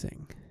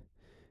pacing.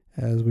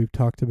 As we've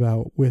talked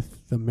about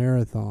with the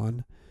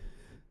marathon,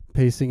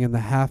 pacing in the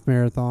half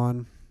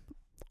marathon,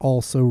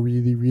 also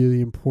really,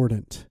 really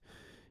important.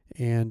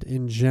 And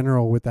in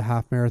general, with the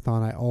half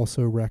marathon, I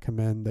also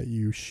recommend that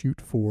you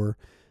shoot for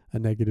a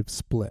negative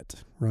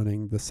split,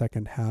 running the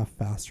second half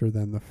faster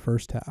than the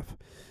first half.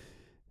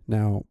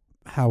 Now,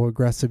 how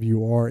aggressive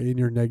you are in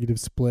your negative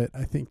split,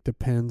 I think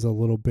depends a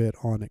little bit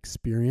on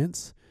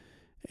experience.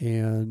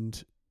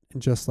 And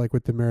just like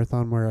with the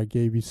marathon where I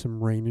gave you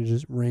some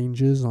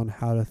ranges on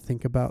how to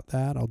think about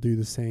that, I'll do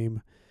the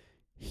same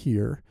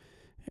here.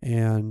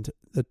 And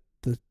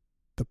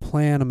the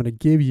plan I'm going to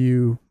give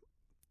you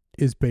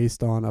is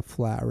based on a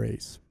flat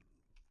race.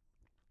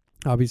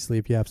 Obviously,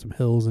 if you have some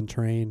hills and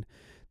terrain,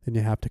 then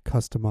you have to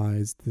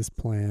customize this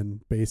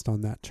plan based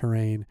on that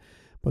terrain.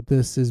 But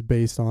this is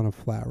based on a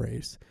flat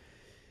race.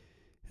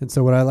 And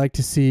so what I like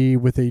to see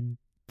with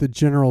the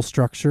general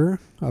structure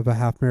of a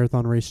half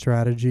marathon race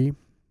strategy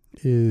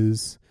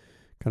is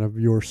kind of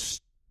your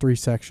 3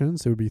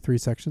 sections. It would be 3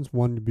 sections.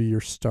 One would be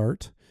your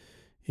start,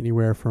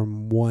 anywhere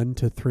from 1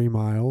 to 3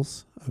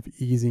 miles of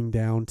easing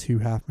down to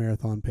half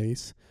marathon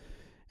pace.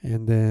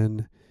 And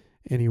then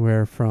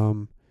anywhere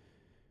from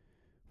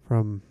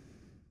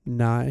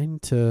 9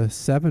 to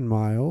 7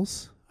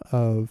 miles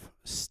of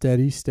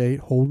steady state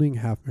holding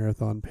half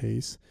marathon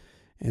pace,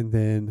 and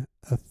then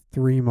a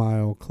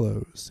 3-mile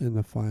close in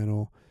the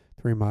final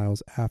 3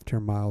 miles after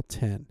mile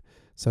 10.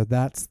 So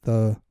that's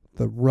the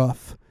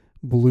rough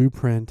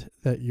blueprint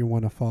that you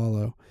want to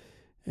follow.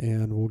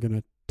 And we're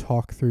going to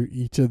talk through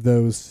each of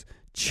those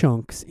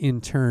chunks in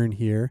turn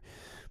here.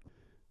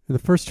 In the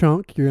first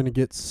chunk, you're going to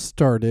get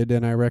started,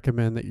 and I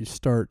recommend that you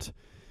start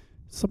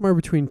somewhere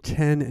between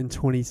 10 and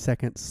 20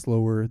 seconds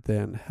slower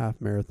than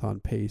half marathon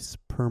pace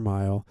per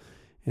mile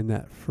in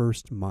that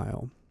first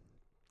mile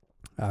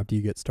after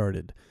you get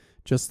started.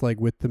 Just like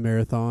with the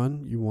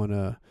marathon, you want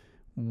to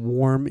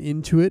warm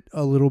into it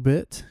a little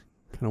bit,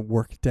 kind of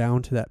work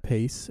down to that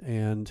pace,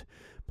 and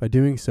by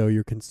doing so,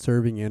 you're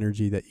conserving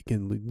energy that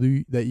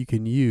you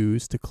can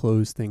use to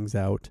close things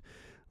out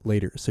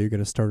later. So you're going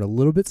to start a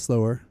little bit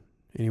slower,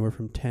 anywhere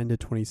from 10 to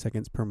 20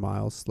 seconds per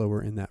mile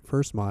slower in that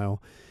first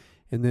mile.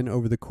 And then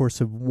over the course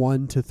of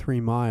 1 to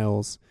 3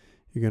 miles,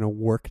 you're going to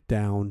work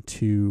down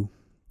to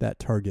that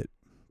target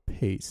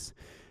pace.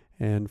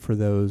 And for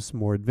those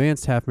more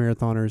advanced half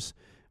marathoners,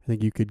 I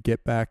think you can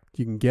get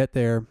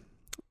there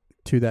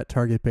to that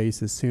target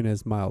pace as soon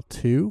as mile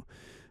 2.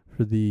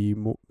 For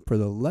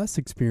the less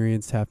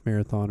experienced half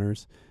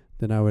marathoners,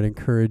 then I would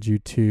encourage you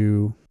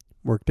to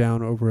work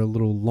down over a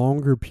little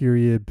longer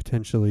period,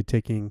 potentially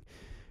taking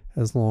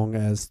as long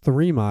as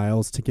 3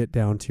 miles to get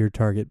down to your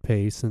target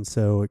pace. And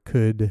so it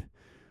could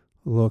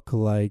look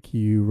like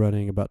you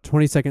running about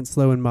 20 seconds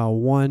slow in mile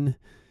 1,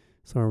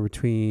 somewhere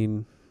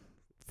between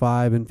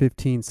 5 and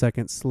 15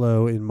 seconds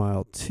slow in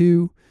mile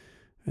 2,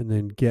 and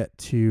then get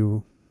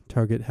to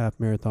target half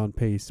marathon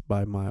pace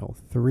by mile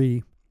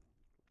 3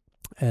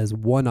 as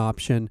one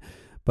option.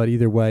 But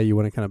either way, you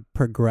want to kind of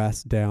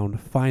progress down,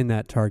 find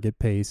that target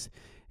pace,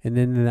 and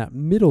then in that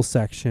middle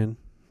section,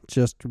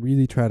 just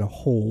really try to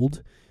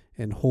hold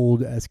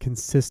as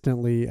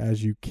consistently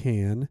as you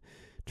can,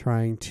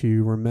 trying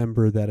to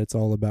remember that it's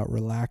all about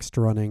relaxed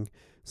running.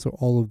 So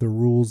all of the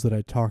rules that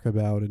I talk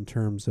about in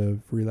terms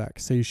of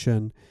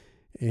relaxation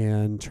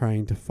and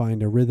trying to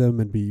find a rhythm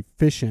and be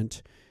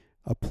efficient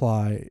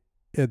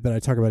that I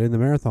talk about in the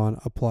marathon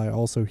apply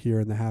also here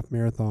in the half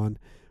marathon,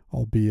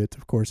 albeit,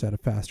 of course, at a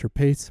faster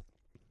pace.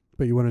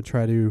 But you want to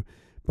try to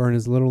burn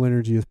as little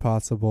energy as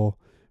possible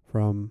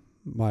from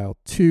mile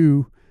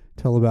 2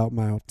 till about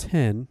mile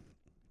 10,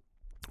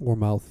 or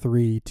mile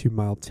 3 to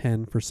mile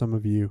 10 for some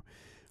of you,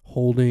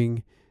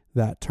 holding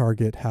that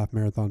target half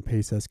marathon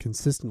pace as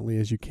consistently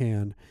as you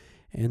can.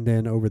 And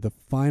then over the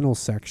final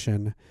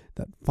section,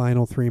 that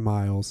final 3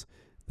 miles,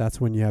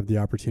 that's when you have the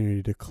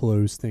opportunity to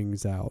close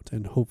things out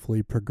and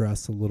hopefully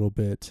progress a little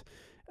bit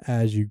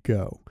as you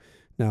go.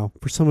 Now,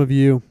 for some of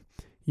you,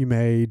 you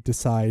may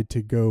decide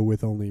to go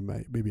with only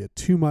maybe a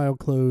 2-mile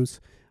close.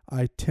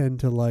 I tend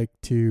to like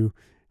to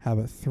have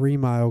a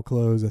 3-mile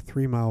close, a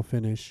 3-mile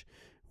finish,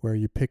 where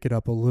you pick it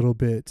up a little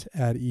bit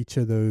at each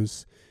of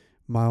those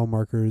mile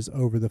markers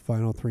over the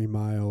final 3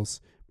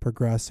 miles,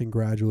 progressing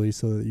gradually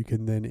so that you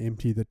can then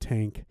empty the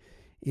tank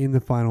in the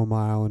final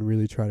mile and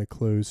really try to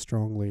close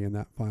strongly in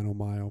that final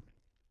mile.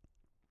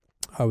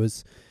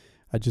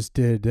 I just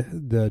did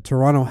the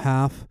Toronto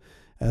half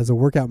as a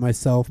workout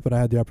myself, but I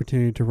had the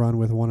opportunity to run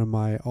with one of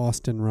my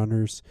Austin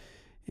runners,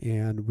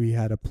 and we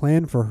had a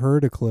plan for her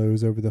to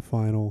close over the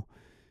final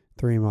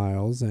 3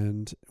 miles.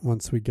 And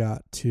once we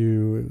got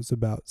to, it was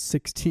about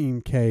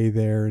 16K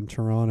there in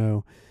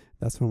Toronto,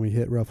 that's when we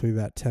hit roughly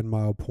that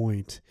 10-mile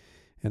point.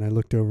 And I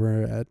looked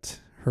over at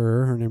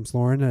her name's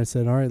Lauren, and I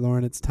said, all right,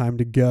 Lauren, it's time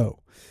to go.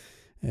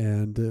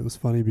 And it was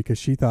funny because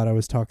she thought I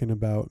was talking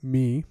about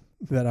me,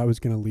 that I was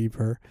going to leave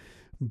her.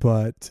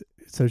 But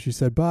so she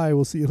said, bye,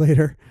 we'll see you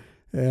later.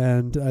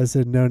 And I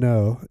said,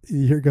 no,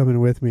 you're coming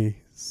with me.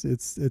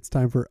 It's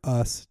time for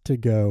us to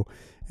go.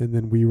 And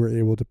then we were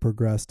able to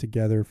progress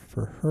together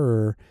for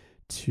her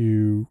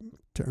to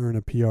earn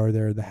a PR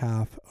there, the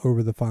half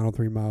over the final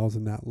 3 miles,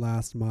 and that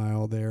last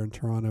mile there in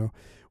Toronto,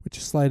 which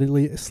is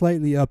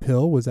slightly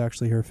uphill, was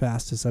actually her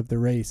fastest of the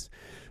race,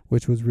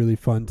 which was really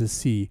fun to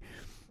see.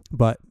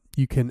 But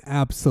you can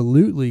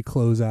absolutely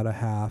close out a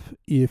half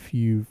if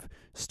you've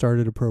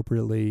started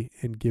appropriately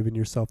and given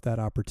yourself that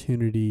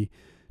opportunity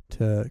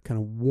to kind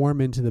of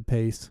warm into the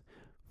pace,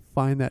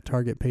 find that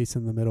target pace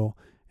in the middle,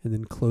 and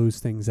then close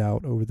things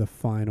out over the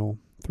final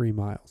 3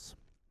 miles.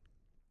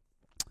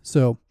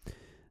 So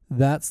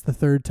that's the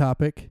third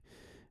topic.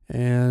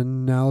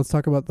 And now let's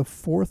talk about the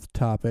fourth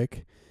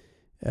topic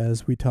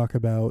as we talk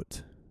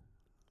about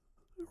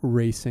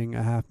racing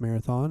a half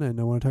marathon. And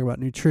I want to talk about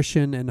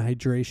nutrition and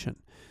hydration.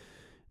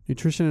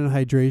 Nutrition and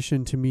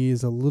hydration to me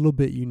is a little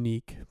bit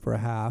unique for a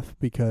half,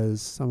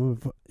 because some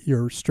of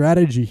your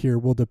strategy here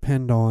will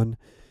depend on,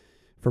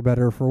 for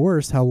better or for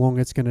worse, how long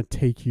it's going to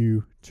take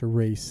you to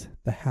race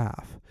the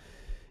half.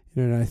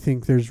 And I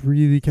think there's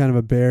really kind of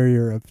a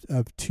barrier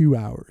of 2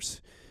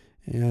 hours.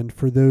 And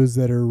for those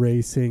that are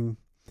racing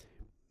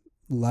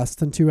less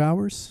than 2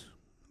 hours,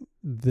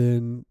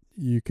 then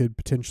you could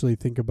potentially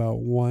think about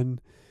one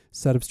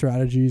set of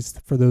strategies.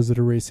 For those that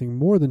are racing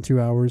more than 2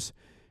 hours,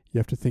 you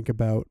have to think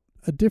about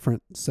a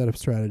different set of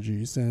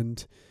strategies.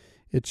 And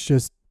it's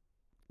just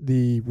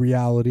the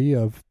reality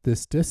of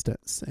this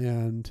distance.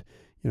 And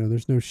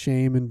there's no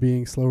shame in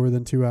being slower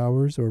than 2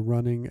 hours or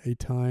running a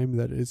time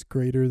that is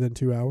greater than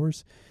 2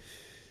 hours.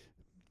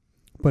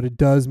 But it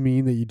does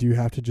mean that you do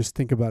have to just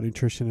think about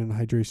nutrition and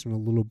hydration a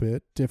little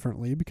bit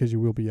differently, because you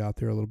will be out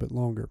there a little bit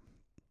longer.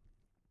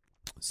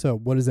 So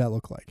what does that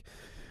look like?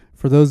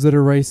 For those that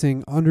are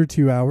racing under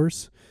 2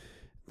 hours,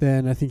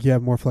 then I think you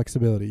have more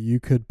flexibility. You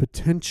could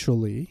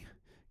potentially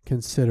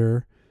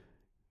consider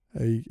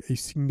a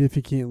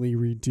significantly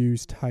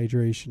reduced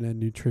hydration and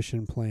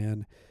nutrition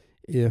plan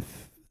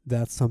if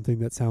that's something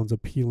that sounds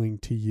appealing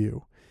to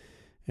you.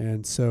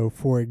 And so,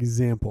 for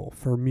example,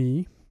 for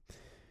me,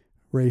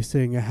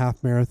 racing a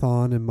half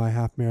marathon, and my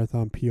half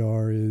marathon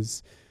PR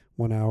is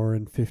 1 hour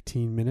and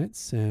 15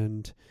 minutes.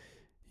 And,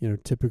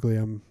 typically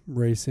I'm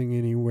racing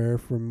anywhere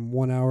from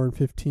 1 hour and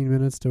 15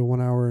 minutes to 1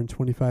 hour and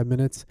 25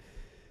 minutes.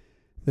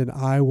 Then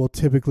I will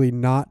typically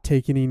not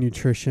take any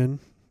nutrition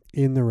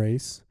in the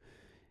race.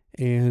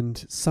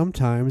 And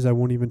sometimes I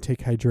won't even take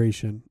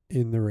hydration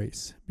in the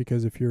race,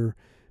 because if you're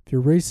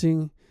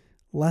racing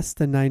less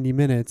than 90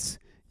 minutes,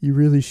 you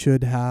really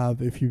should have,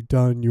 if you've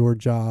done your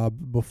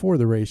job before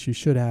the race, you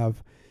should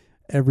have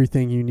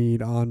everything you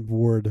need on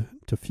board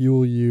to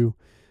fuel you,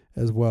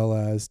 as well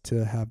as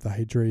to have the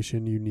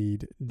hydration you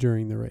need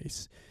during the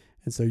race.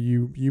 And so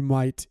you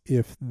might,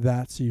 if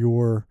that's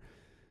your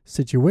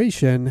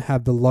situation,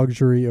 have the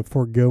luxury of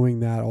foregoing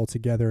that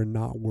altogether and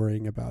not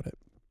worrying about it.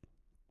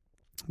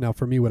 Now,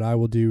 for me, what I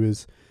will do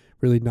is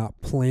really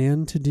not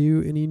plan to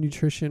do any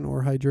nutrition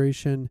or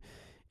hydration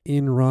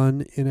in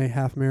a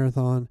half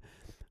marathon,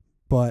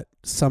 but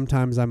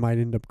sometimes I might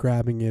end up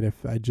grabbing it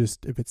if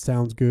it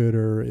sounds good,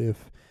 or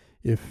if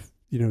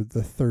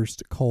the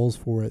thirst calls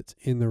for it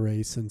in the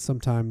race. And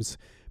sometimes,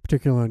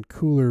 particularly on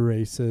cooler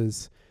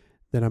races,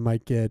 then I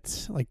might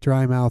get like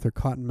dry mouth or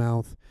cotton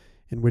mouth,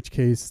 in which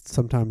case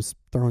sometimes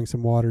throwing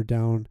some water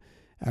down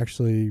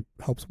actually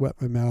helps wet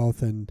my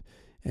mouth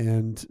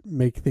and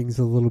make things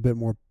a little bit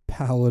more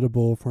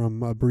palatable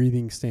from a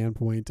breathing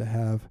standpoint, to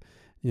have,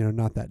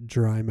 not that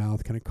dry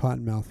mouth, kind of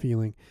cotton mouth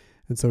feeling.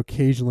 And so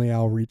occasionally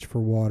I'll reach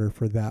for water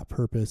for that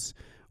purpose.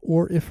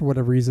 Or if for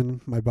whatever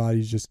reason my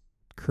body's just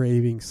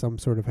craving some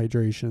sort of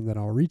hydration, then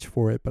I'll reach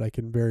for it. But I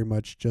can very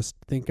much just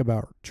think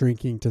about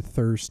drinking to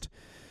thirst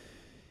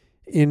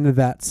in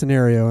that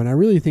scenario. And I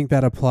really think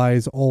that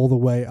applies all the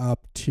way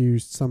up to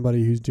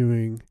somebody who's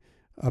doing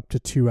up to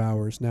 2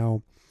 hours.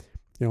 Now,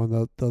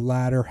 in the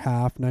latter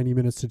half, 90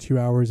 minutes to 2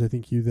 hours, I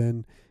think you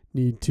then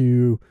need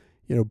to,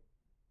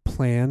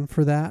 plan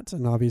for that.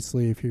 And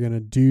obviously, if you're going to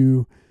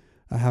do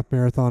a half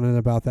marathon in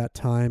about that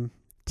time,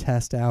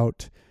 test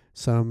out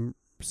some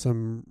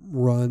some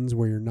runs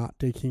where you're not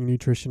taking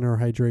nutrition or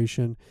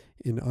hydration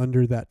in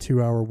under that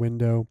 2-hour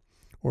window.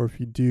 Or if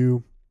you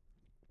do,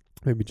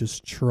 maybe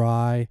just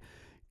try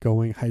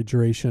going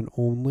hydration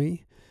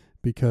only,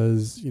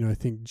 because, I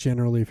think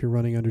generally if you're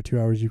running under 2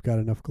 hours, you've got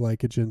enough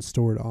glycogen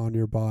stored on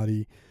your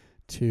body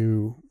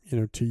to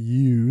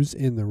use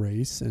in the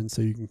race. And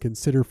so you can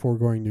consider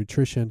foregoing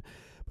nutrition.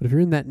 But if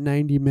you're in that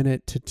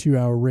 90-minute to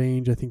 2-hour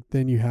range, I think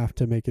then you have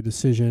to make a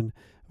decision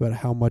about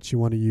how much you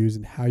want to use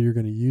and how you're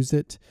going to use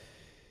it,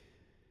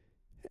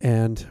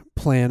 and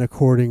plan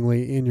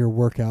accordingly in your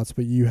workouts.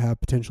 But you have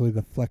potentially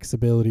the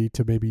flexibility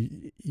to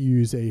maybe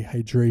use a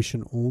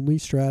hydration only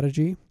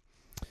strategy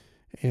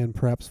and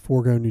perhaps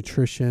forego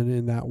nutrition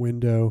in that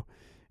window.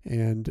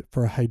 And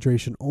for a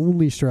hydration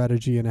only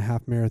strategy in a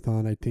half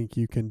marathon, I think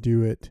you can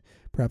do it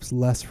perhaps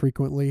less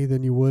frequently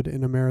than you would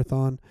in a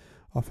marathon.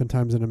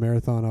 Oftentimes in a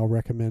marathon, I'll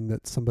recommend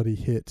that somebody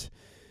hit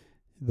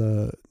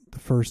the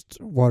first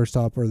water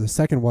stop or the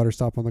second water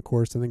stop on the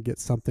course and then get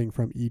something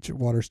from each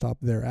water stop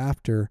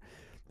thereafter.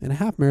 In a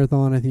half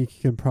marathon, I think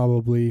you can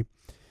probably,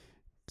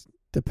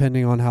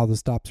 depending on how the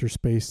stops are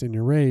spaced in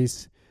your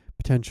race,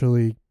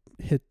 potentially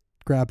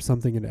grab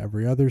something at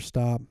every other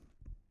stop,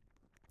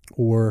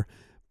 or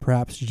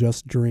perhaps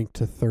just drink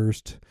to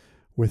thirst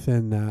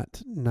within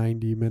that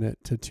 90-minute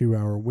to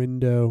 2-hour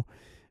window.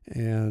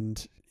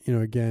 And,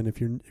 again,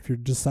 if you're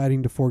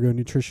deciding to forego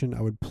nutrition,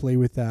 I would play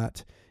with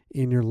that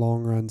in your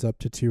long runs up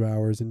to 2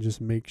 hours and just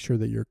make sure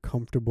that you're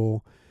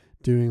comfortable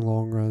doing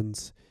long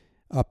runs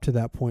up to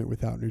that point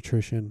without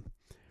nutrition.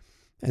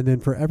 And then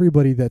for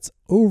everybody that's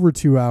over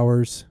 2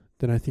 hours,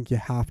 then I think you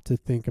have to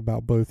think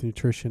about both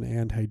nutrition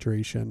and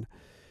hydration.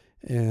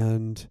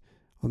 And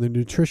on the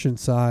nutrition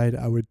side,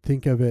 I would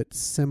think of it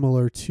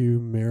similar to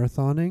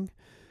marathoning,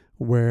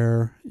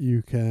 where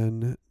you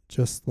can,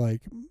 just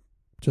like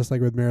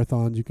with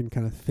marathons, you can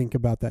kind of think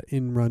about that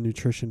in-run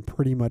nutrition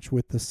pretty much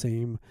with the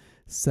same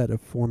set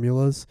of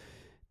formulas.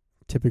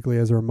 Typically,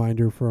 as a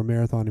reminder for a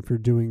marathon, if you're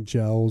doing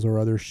gels or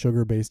other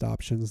sugar-based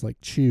options like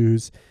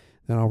chews,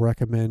 then I'll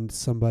recommend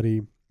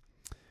somebody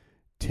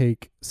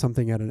take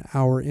something at an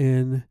hour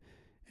in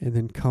and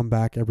then come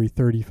back every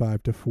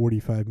 35 to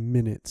 45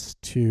 minutes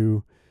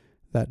to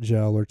that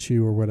gel or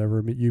chew or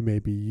whatever you may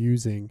be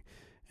using.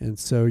 And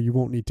so you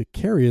won't need to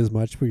carry as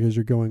much because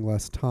you're going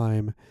less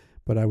time,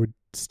 but I would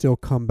still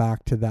come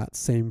back to that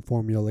same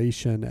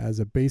formulation as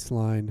a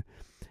baseline,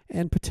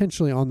 and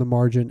potentially on the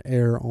margin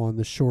err on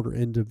the shorter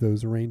end of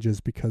those ranges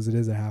because it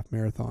is a half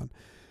marathon.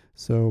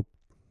 So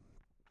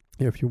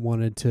if you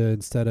wanted to,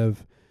 instead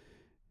of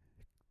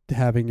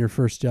having your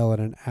first gel at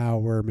an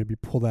hour, maybe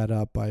pull that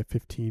up by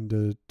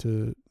 10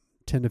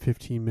 to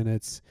 15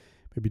 minutes,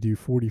 maybe do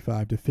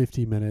 45 to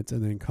 50 minutes,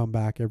 and then come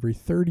back every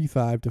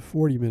 35 to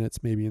 40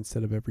 minutes, maybe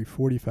instead of every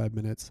 45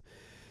 minutes,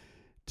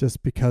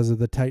 just because of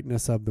the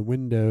tightness of the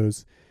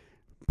windows.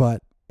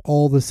 But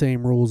all the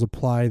same rules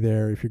apply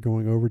there. If you're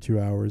going over 2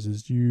 hours,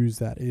 is use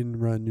that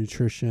in-run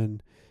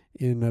nutrition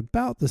in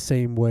about the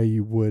same way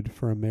you would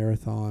for a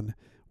marathon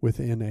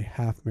within a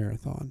half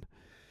marathon.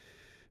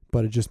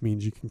 But it just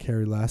means you can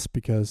carry less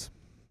because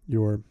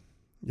you're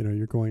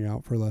going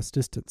out for less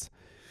distance.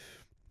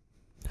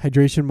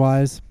 Hydration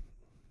wise,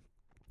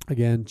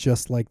 again,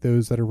 just like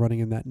those that are running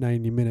in that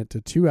 90-minute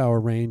to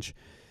 2-hour range,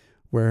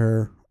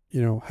 where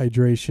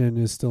hydration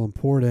is still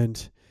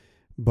important,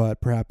 but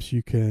perhaps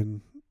you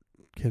can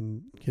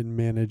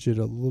manage it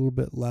a little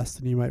bit less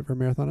than you might for a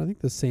marathon. I think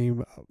the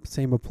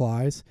same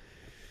applies,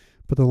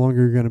 but the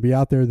longer you're going to be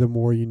out there, the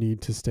more you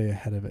need to stay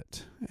ahead of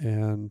it.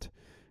 And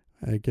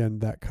again,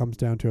 that comes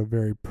down to a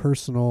very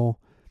personal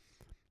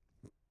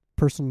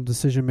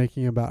decision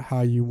making about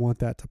how you want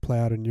that to play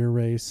out in your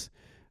race.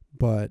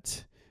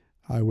 But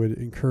I would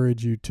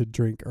encourage you to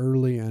drink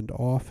early and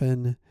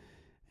often,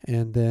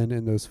 and then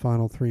in those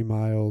final 3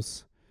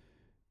 miles,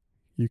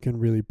 you can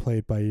really play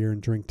it by ear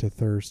and drink to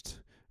thirst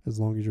as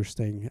long as you're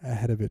staying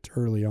ahead of it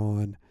early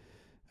on.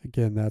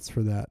 Again, that's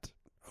for that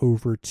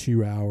over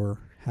 2-hour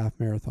half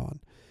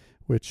marathon,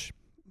 which,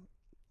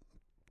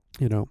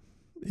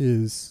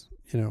 is,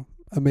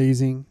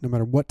 amazing no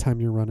matter what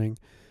time you're running.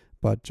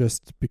 But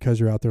just because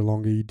you're out there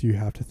longer, you do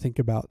have to think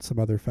about some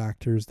other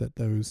factors that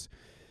those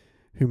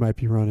who might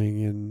be running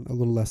in a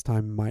little less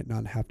time might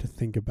not have to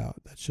think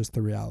about. That's just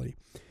the reality.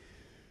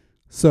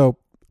 So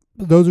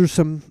those are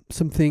some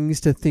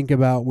things to think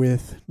about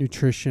with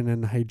nutrition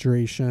and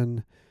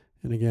hydration.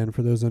 And again,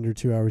 for those under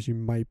 2 hours, you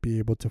might be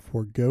able to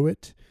forego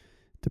it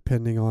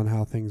depending on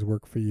how things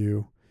work for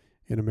you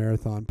in a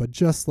marathon. But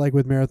just like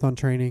with marathon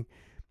training,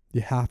 you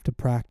have to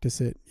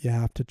practice it. You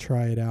have to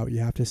try it out.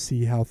 You have to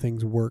see how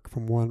things work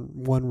from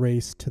one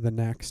race to the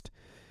next.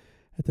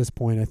 At this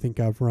point, I think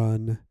I've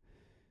run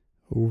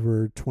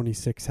over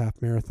 26 half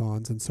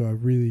marathons. And so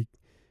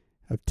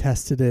I've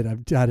tested it.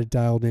 I've got it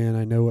dialed in.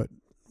 I know what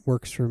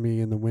works for me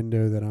in the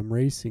window that I'm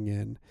racing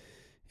in,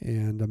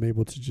 and I'm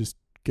able to just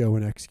go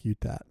and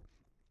execute that.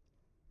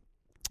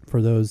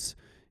 For those,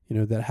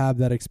 that have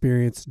that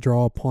experience,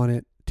 draw upon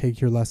it, take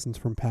your lessons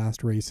from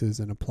past races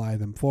and apply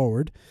them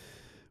forward.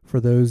 For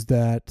those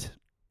that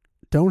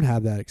don't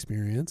have that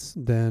experience,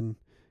 then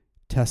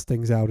test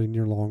things out in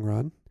your long run,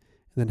 and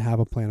then have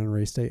a plan on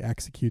race day,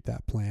 execute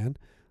that plan,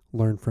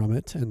 learn from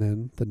it, and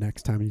then the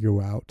next time you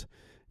go out,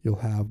 you'll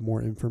have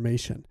more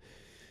information.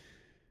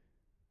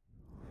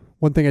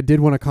 One thing I did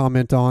want to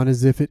comment on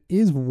is if it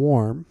is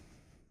warm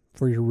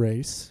for your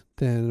race,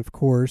 then of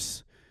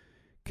course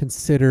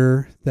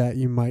consider that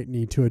you might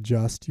need to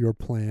adjust your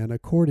plan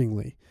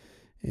accordingly.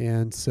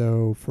 And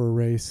so for a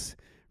race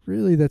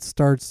really that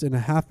starts in a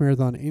half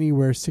marathon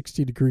anywhere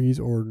 60 degrees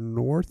or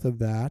north of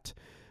that,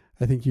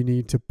 I think you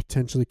need to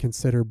potentially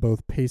consider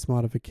both pace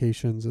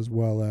modifications as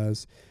well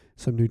as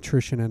some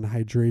nutrition and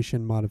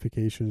hydration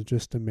modifications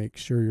just to make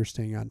sure you're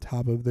staying on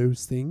top of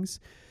those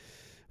things.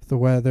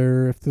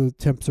 If the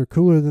temps are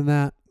cooler than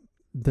that,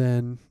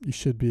 then you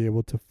should be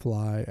able to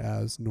fly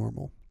as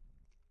normal.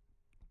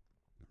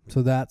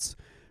 So that's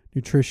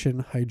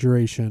nutrition,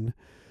 hydration.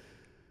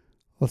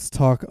 Let's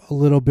talk a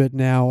little bit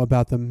now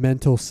about the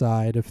mental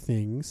side of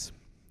things,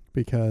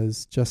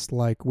 because just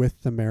like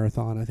with the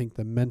marathon, I think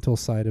the mental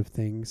side of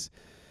things,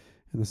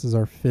 and this is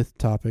our fifth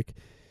topic,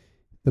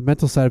 the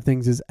mental side of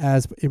things is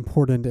as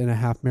important in a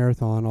half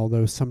marathon,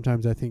 although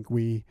sometimes I think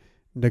we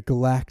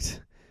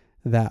neglect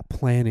that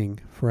planning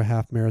for a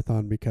half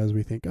marathon because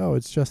we think, oh,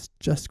 it's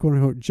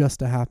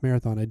just a half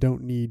marathon. I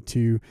don't need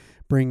to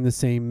bring the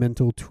same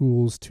mental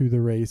tools to the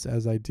race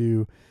as I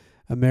do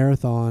a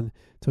marathon.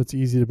 So it's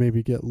easy to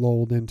maybe get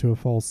lulled into a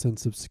false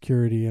sense of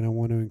security. And I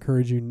want to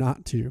encourage you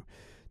not to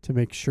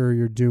make sure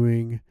you're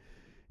doing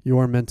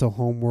your mental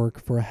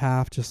homework for a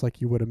half just like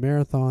you would a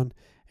marathon,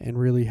 and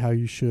really how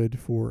you should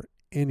for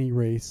any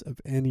race of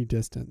any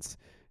distance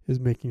is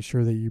making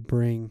sure that you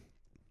bring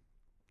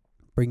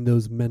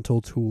those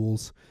mental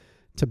tools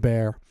to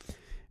bear.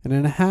 And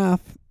in a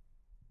half,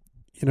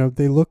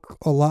 they look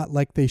a lot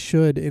like they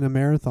should in a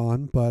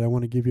marathon, but I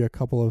want to give you a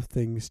couple of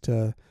things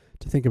to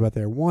think about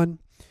there. One,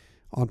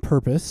 on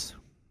purpose,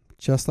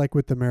 just like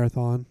with the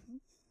marathon,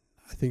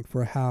 I think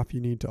for a half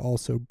you need to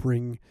also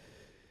bring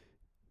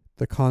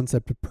the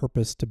concept of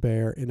purpose to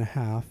bear in a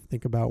half.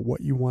 Think about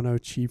what you want to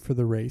achieve for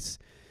the race.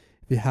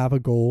 If you have a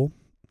goal,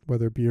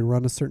 whether it be to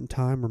run a certain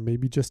time or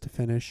maybe just to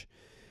finish,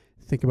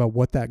 think about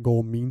what that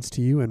goal means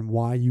to you and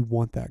why you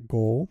want that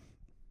goal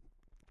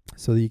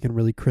so that you can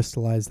really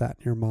crystallize that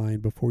in your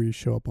mind before you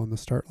show up on the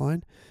start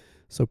line.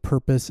 So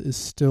purpose is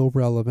still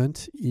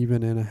relevant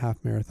even in a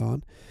half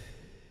marathon.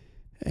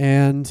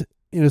 And,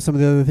 some of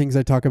the other things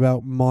I talk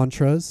about,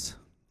 mantras,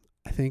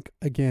 I think,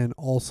 again,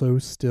 also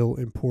still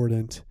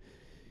important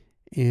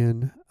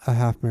in a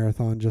half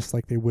marathon, just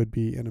like they would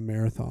be in a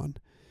marathon.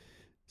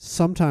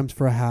 Sometimes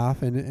for a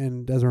half,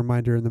 and as a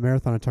reminder, in the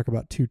marathon, I talk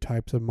about two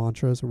types of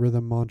mantras,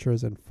 rhythm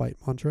mantras and fight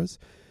mantras.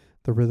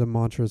 The rhythm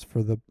mantras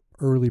for the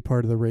early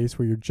part of the race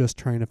where you're just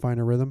trying to find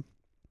a rhythm.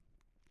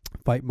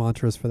 Fight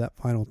mantras for that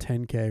final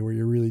 10K where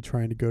you're really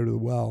trying to go to the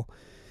well.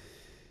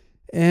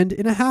 And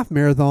in a half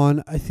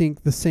marathon, I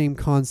think the same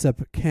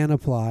concept can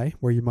apply,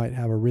 where you might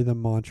have a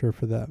rhythm mantra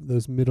for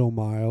those middle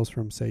miles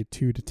from, say,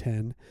 2 to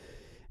 10,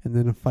 and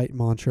then a fight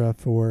mantra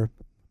for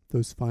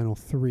those final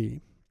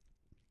 3.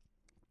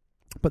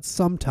 But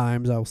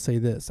sometimes I'll say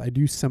this, I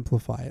do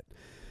simplify it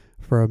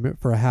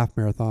for a half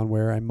marathon,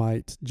 where I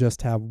might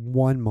just have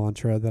one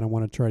mantra that I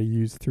want to try to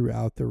use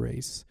throughout the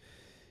race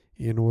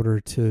in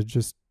order to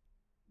just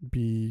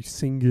be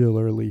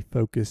singularly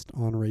focused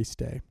on race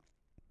day.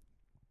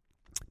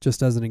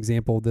 Just as an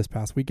example, this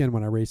past weekend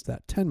when I raced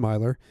that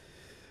 10-miler,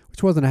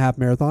 which wasn't a half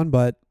marathon,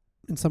 but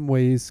in some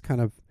ways kind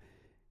of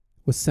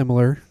was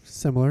similar,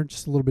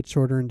 just a little bit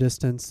shorter in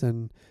distance,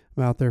 and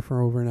I'm out there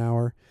for over an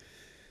hour.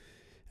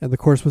 And the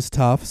course was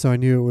tough, so I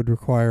knew it would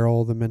require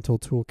all the mental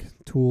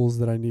tools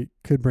that I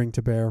could bring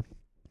to bear.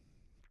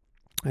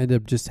 I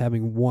ended up just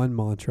having one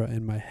mantra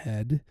in my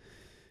head,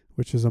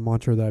 which is a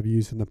mantra that I've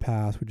used in the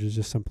past, which is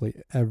just simply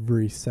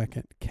every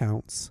second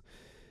counts,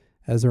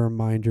 as a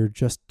reminder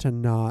just to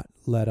not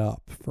let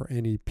up for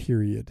any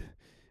period,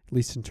 at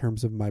least in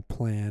terms of my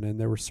plan. And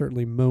there were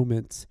certainly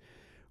moments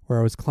where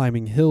I was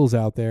climbing hills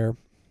out there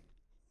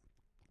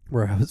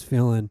where I was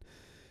feeling,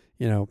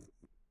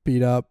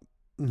 beat up,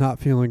 not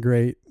feeling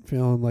great,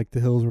 feeling like the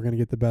hills were going to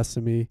get the best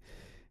of me,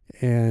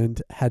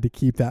 and had to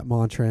keep that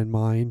mantra in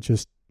mind.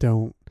 Just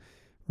don't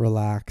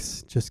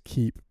relax. Just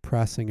keep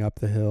pressing up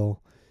the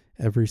hill.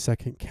 Every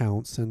second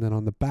counts. And then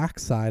on the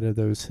backside of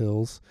those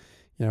hills,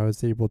 I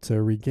was able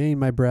to regain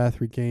my breath,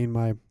 regain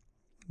my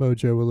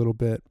mojo a little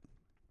bit,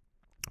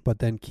 but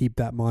then keep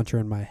that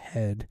mantra in my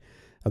head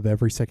of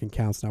every second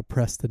counts. Now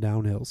press the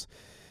downhills.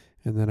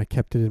 And then I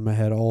kept it in my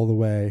head all the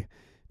way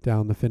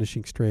down the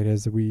finishing straight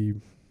as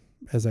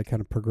I kind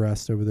of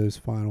progressed over those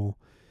final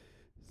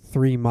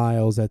 3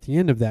 miles at the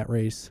end of that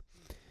race.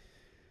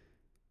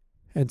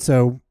 And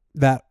so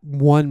that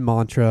one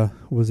mantra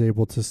was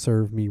able to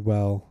serve me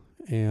well.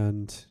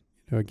 And,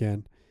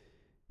 again,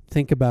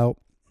 think about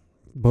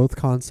both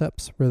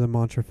concepts, rhythm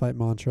mantra, fight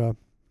mantra,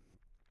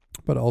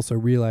 but also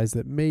realize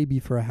that maybe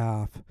for a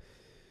half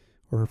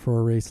or for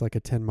a race like a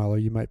 10-miler,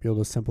 you might be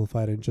able to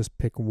simplify it and just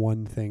pick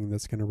one thing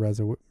that's going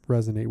to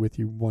resonate with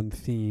you, one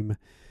theme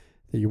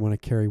that you want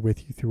to carry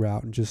with you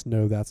throughout, and just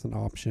know that's an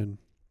option.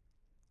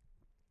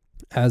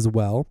 as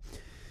well.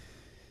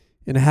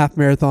 In a half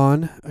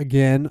marathon,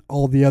 again,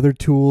 all the other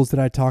tools that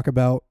I talk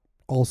about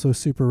also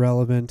super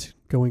relevant.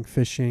 Going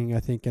fishing, I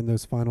think in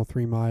those final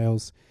 3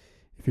 miles,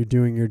 if you're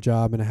doing your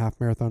job in a half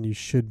marathon, you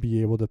should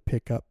be able to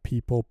pick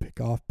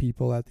off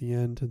people at the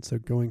end. And so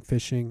going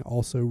fishing,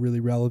 also really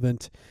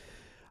relevant.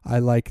 I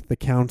like the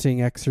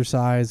counting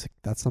exercise.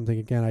 That's something,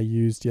 again, I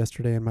used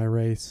yesterday in my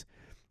race,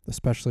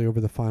 especially over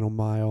the final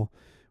mile,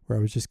 where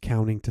I was just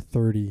counting to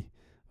 30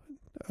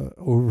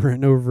 over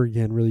and over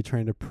again, really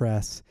trying to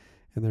press.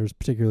 And there's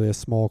particularly a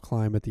small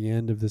climb at the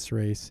end of this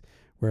race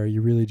where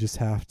you really just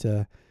have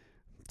to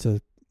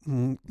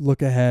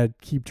look ahead,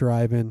 keep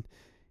driving,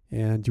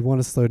 and you want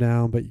to slow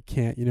down, but you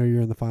can't. You know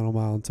you're in the final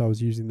mile. And so I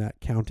was using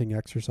that counting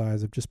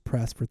exercise of just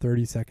press for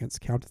 30 seconds,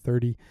 count to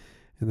 30,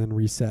 and then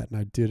reset. And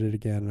I did it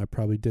again, and I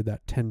probably did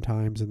that 10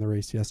 times in the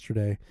race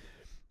yesterday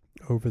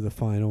over the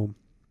final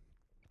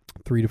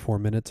 3 to 4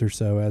 minutes or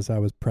so as I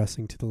was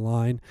pressing to the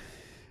line.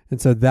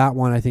 And so that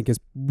one I think is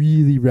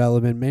really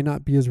relevant. May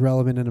not be as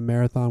relevant in a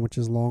marathon, which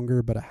is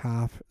longer, but a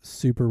half,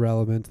 super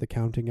relevant. The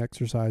counting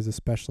exercise,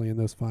 especially in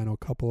those final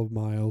couple of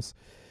miles.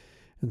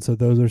 And so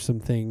those are some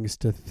things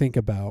to think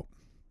about.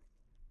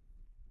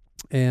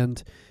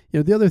 And,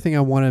 the other thing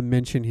I want to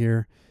mention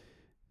here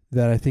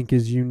that I think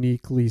is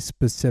uniquely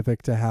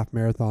specific to half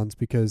marathons,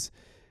 because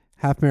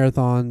half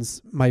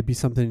marathons might be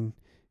something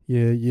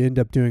you end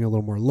up doing a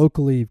little more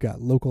locally. You've got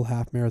local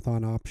half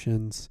marathon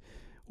options,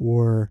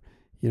 or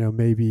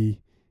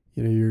maybe,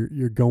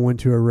 you're going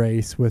to a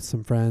race with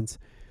some friends.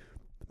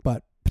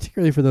 But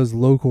particularly for those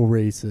local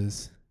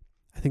races,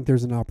 I think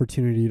there's an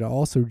opportunity to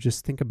also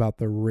just think about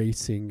the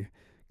racing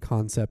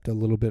concept a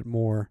little bit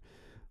more.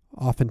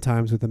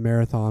 Oftentimes with a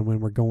marathon, when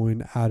we're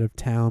going out of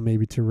town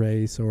maybe to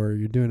race, or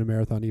you're doing a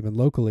marathon even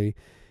locally,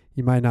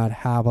 you might not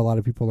have a lot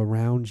of people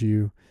around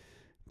you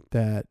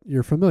that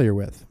you're familiar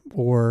with.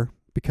 Or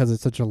because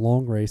it's such a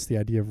long race, the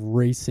idea of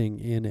racing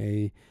in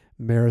a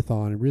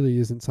marathon really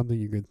isn't something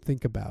you can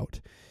think about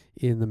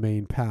in the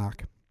main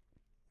pack.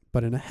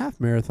 But in a half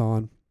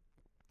marathon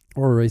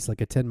or a race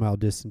like a 10-mile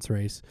distance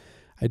race,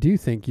 I do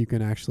think you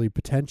can actually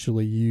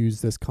potentially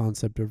use this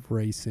concept of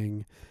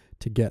racing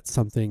to get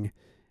something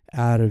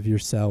out of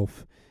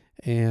yourself.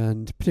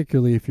 And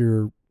particularly if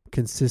you're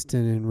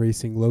consistent in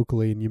racing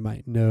locally, and you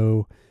might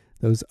know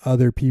those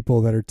other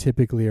people that are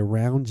typically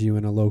around you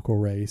in a local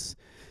race,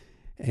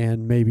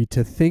 and maybe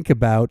to think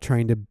about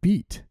trying to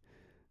beat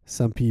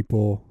some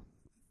people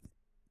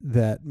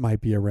that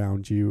might be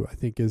around you, I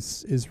think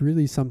is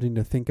really something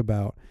to think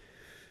about.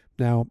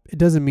 Now, it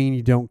doesn't mean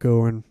you don't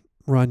go and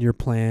run your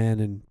plan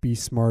and be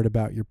smart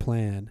about your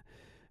plan,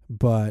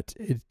 but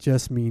it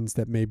just means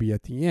that maybe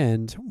at the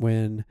end,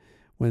 when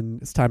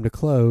it's time to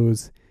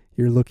close,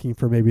 you're looking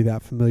for maybe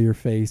that familiar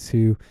face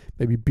who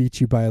maybe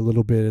beat you by a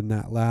little bit in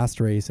that last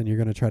race, and you're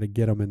going to try to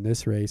get them in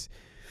this race.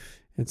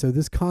 And so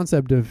this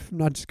concept of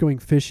not just going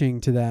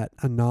fishing to that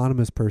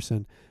anonymous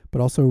person,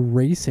 but also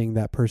racing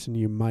that person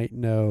you might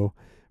know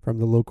from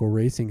the local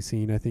racing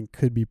scene, I think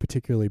could be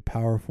particularly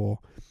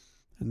powerful.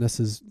 And this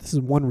is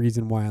one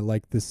reason why I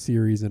like this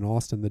series in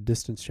Austin, the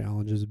Distance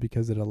Challenge, is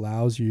because it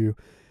allows you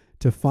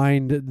to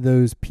find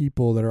those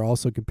people that are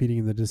also competing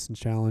in the Distance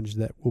Challenge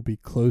that will be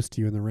close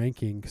to you in the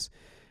rankings,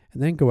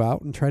 and then go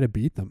out and try to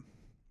beat them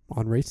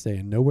on race day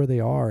and know where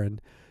they are,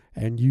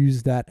 and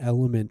use that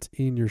element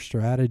in your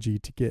strategy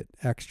to get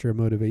extra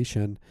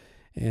motivation.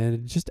 And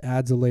it just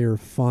adds a layer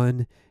of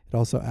fun. It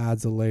also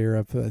adds a layer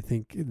of, I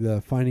think,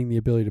 finding the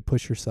ability to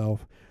push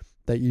yourself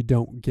that you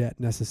don't get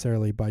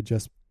necessarily by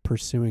just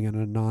pursuing an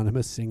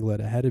anonymous singlet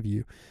ahead of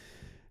you.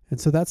 And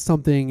so that's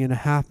something in a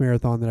half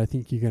marathon that I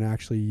think you can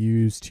actually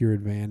use to your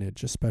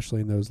advantage,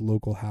 especially in those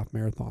local half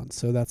marathons.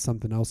 So that's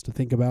something else to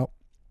think about.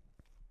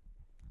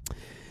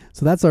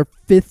 So that's our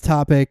 5th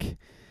topic.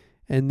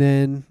 And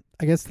then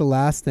I guess the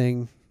last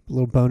thing, a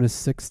little bonus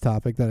 6th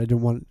topic that I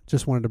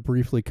just wanted to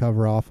briefly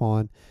cover off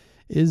on,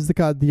 is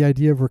the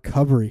idea of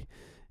recovery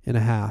in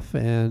a half.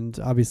 And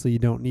obviously you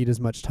don't need as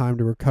much time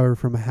to recover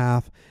from a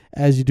half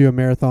as you do a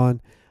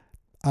marathon.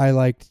 I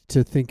like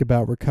to think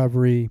about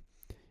recovery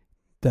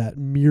that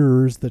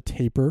mirrors the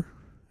taper.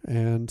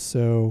 And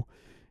so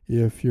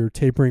if you're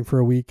tapering for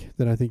a week,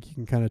 then I think you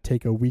can kind of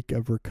take a week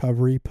of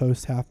recovery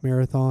post half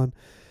marathon,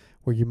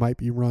 where you might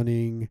be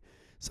running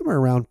somewhere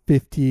around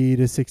 50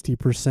 to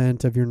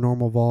 60% of your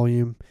normal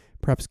volume,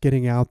 perhaps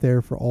getting out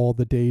there for all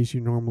the days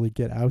you normally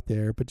get out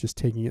there, but just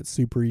taking it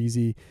super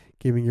easy,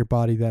 giving your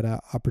body that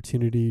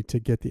opportunity to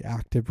get the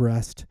active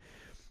rest.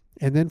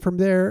 And then from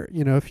there,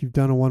 if you've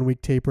done a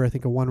 1-week taper, I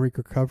think a 1-week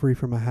recovery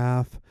from a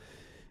half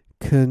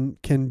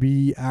can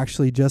be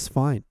actually just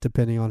fine,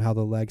 depending on how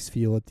the legs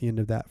feel at the end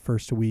of that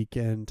first week.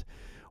 And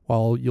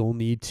while you'll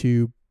need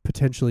to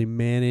potentially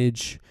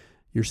manage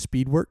your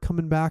speed work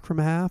coming back from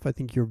a half, I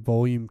think your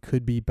volume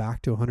could be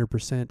back to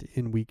 100%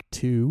 in week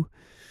 2.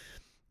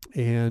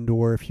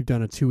 Or if you've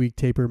done a 2-week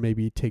taper,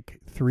 maybe take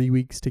 3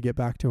 weeks to get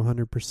back to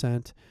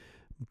 100%.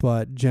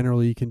 But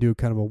generally you can do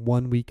kind of a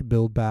 1-week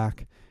build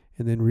back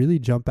and then really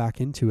jump back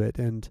into it.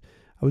 And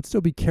I would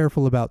still be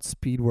careful about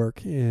speed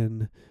work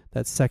in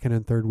that second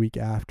and third week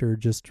after,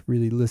 just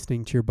really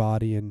listening to your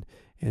body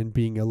and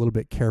being a little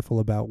bit careful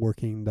about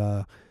working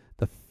the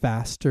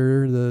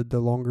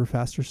longer,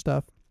 faster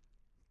stuff.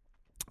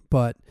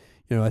 But,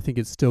 I think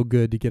it's still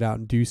good to get out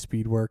and do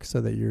speed work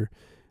so that you're,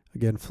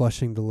 again,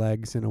 flushing the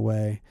legs in a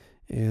way,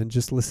 and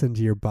just listen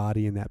to your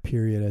body in that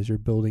period as you're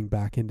building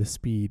back into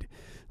speed.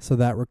 So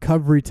that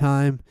recovery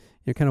time,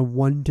 kind of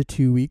 1 to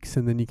 2 weeks,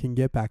 and then you can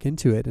get back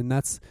into it. And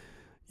that's,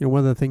 one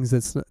of the things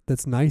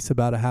that's nice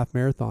about a half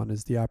marathon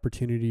is the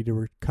opportunity to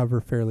recover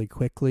fairly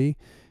quickly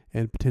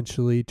and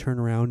potentially turn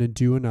around and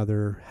do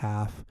another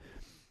half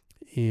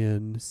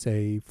in,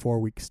 say, 4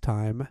 weeks'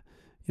 time.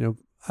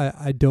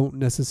 I don't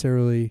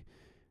necessarily,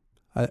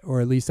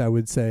 or at least I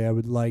would say I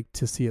would like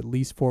to see at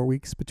least 4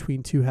 weeks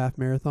between two half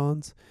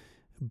marathons.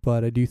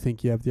 But I do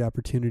think you have the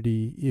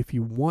opportunity, if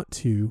you want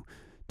to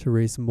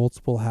race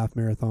multiple half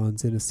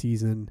marathons in a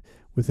season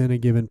within a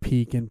given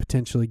peak and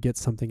potentially get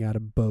something out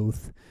of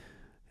both.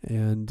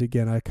 And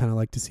again, I kind of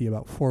like to see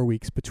about 4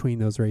 weeks between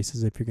those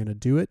races if you're going to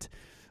do it.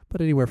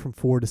 But anywhere from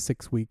 4 to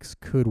 6 weeks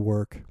could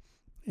work.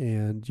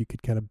 And you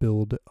could kind of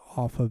build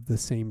off of the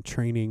same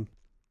training.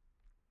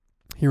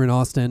 Here in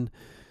Austin,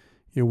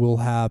 we'll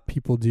have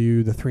people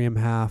do the 3M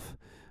half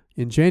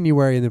in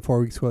January, and then 4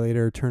 weeks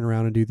later turn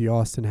around and do the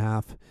Austin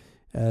half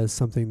as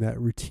something that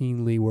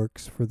routinely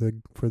works for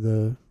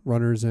the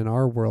runners in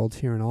our world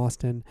here in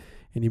Austin.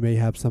 And you may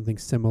have something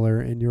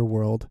similar in your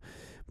world,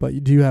 but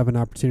you do have an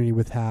opportunity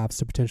with halves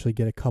to potentially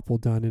get a couple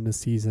done in a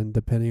season,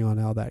 depending on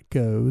how that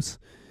goes.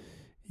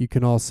 You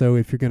can also,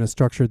 if you're going to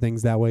structure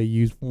things that way,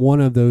 use one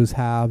of those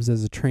halves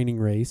as a training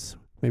race,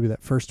 maybe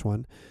that first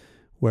one,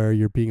 where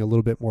you're being a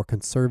little bit more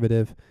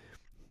conservative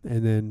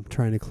and then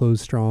trying to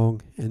close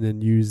strong, and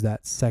then use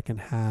that second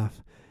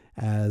half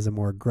as a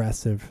more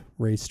aggressive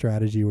race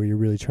strategy where you're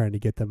really trying to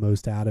get the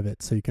most out of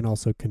it. So you can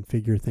also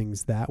configure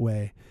things that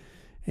way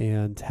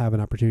and have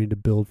an opportunity to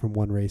build from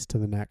one race to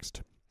the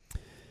next.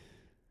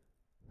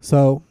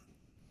 So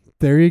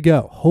there you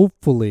go.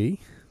 Hopefully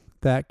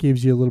that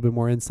gives you a little bit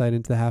more insight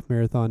into the half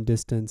marathon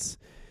distance.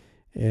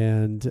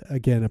 And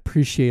again,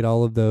 appreciate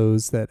all of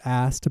those that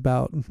asked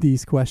about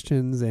these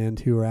questions and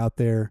who are out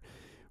there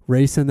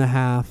racing the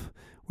half,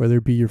 whether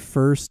it be your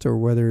first or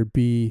whether it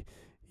be,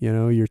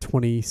 your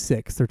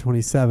 26th or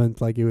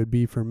 27th, like it would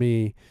be for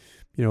me,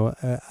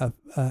 a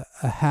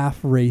half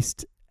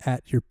raced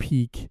at your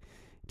peak,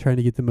 trying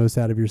to get the most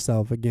out of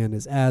yourself, again,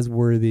 is as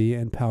worthy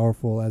and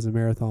powerful as a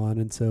marathon.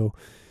 And so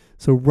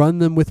run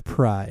them with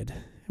pride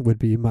would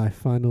be my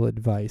final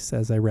advice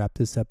as I wrap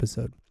this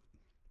episode.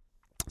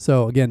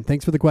 So again,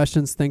 thanks for the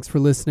questions. Thanks for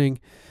listening.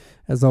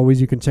 As always,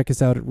 you can check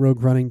us out at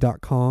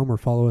roguerunning.com or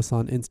follow us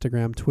on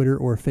Instagram, Twitter,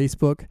 or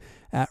Facebook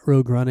at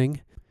Rogue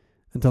Running.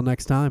 Until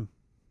next time,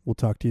 we'll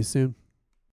talk to you soon.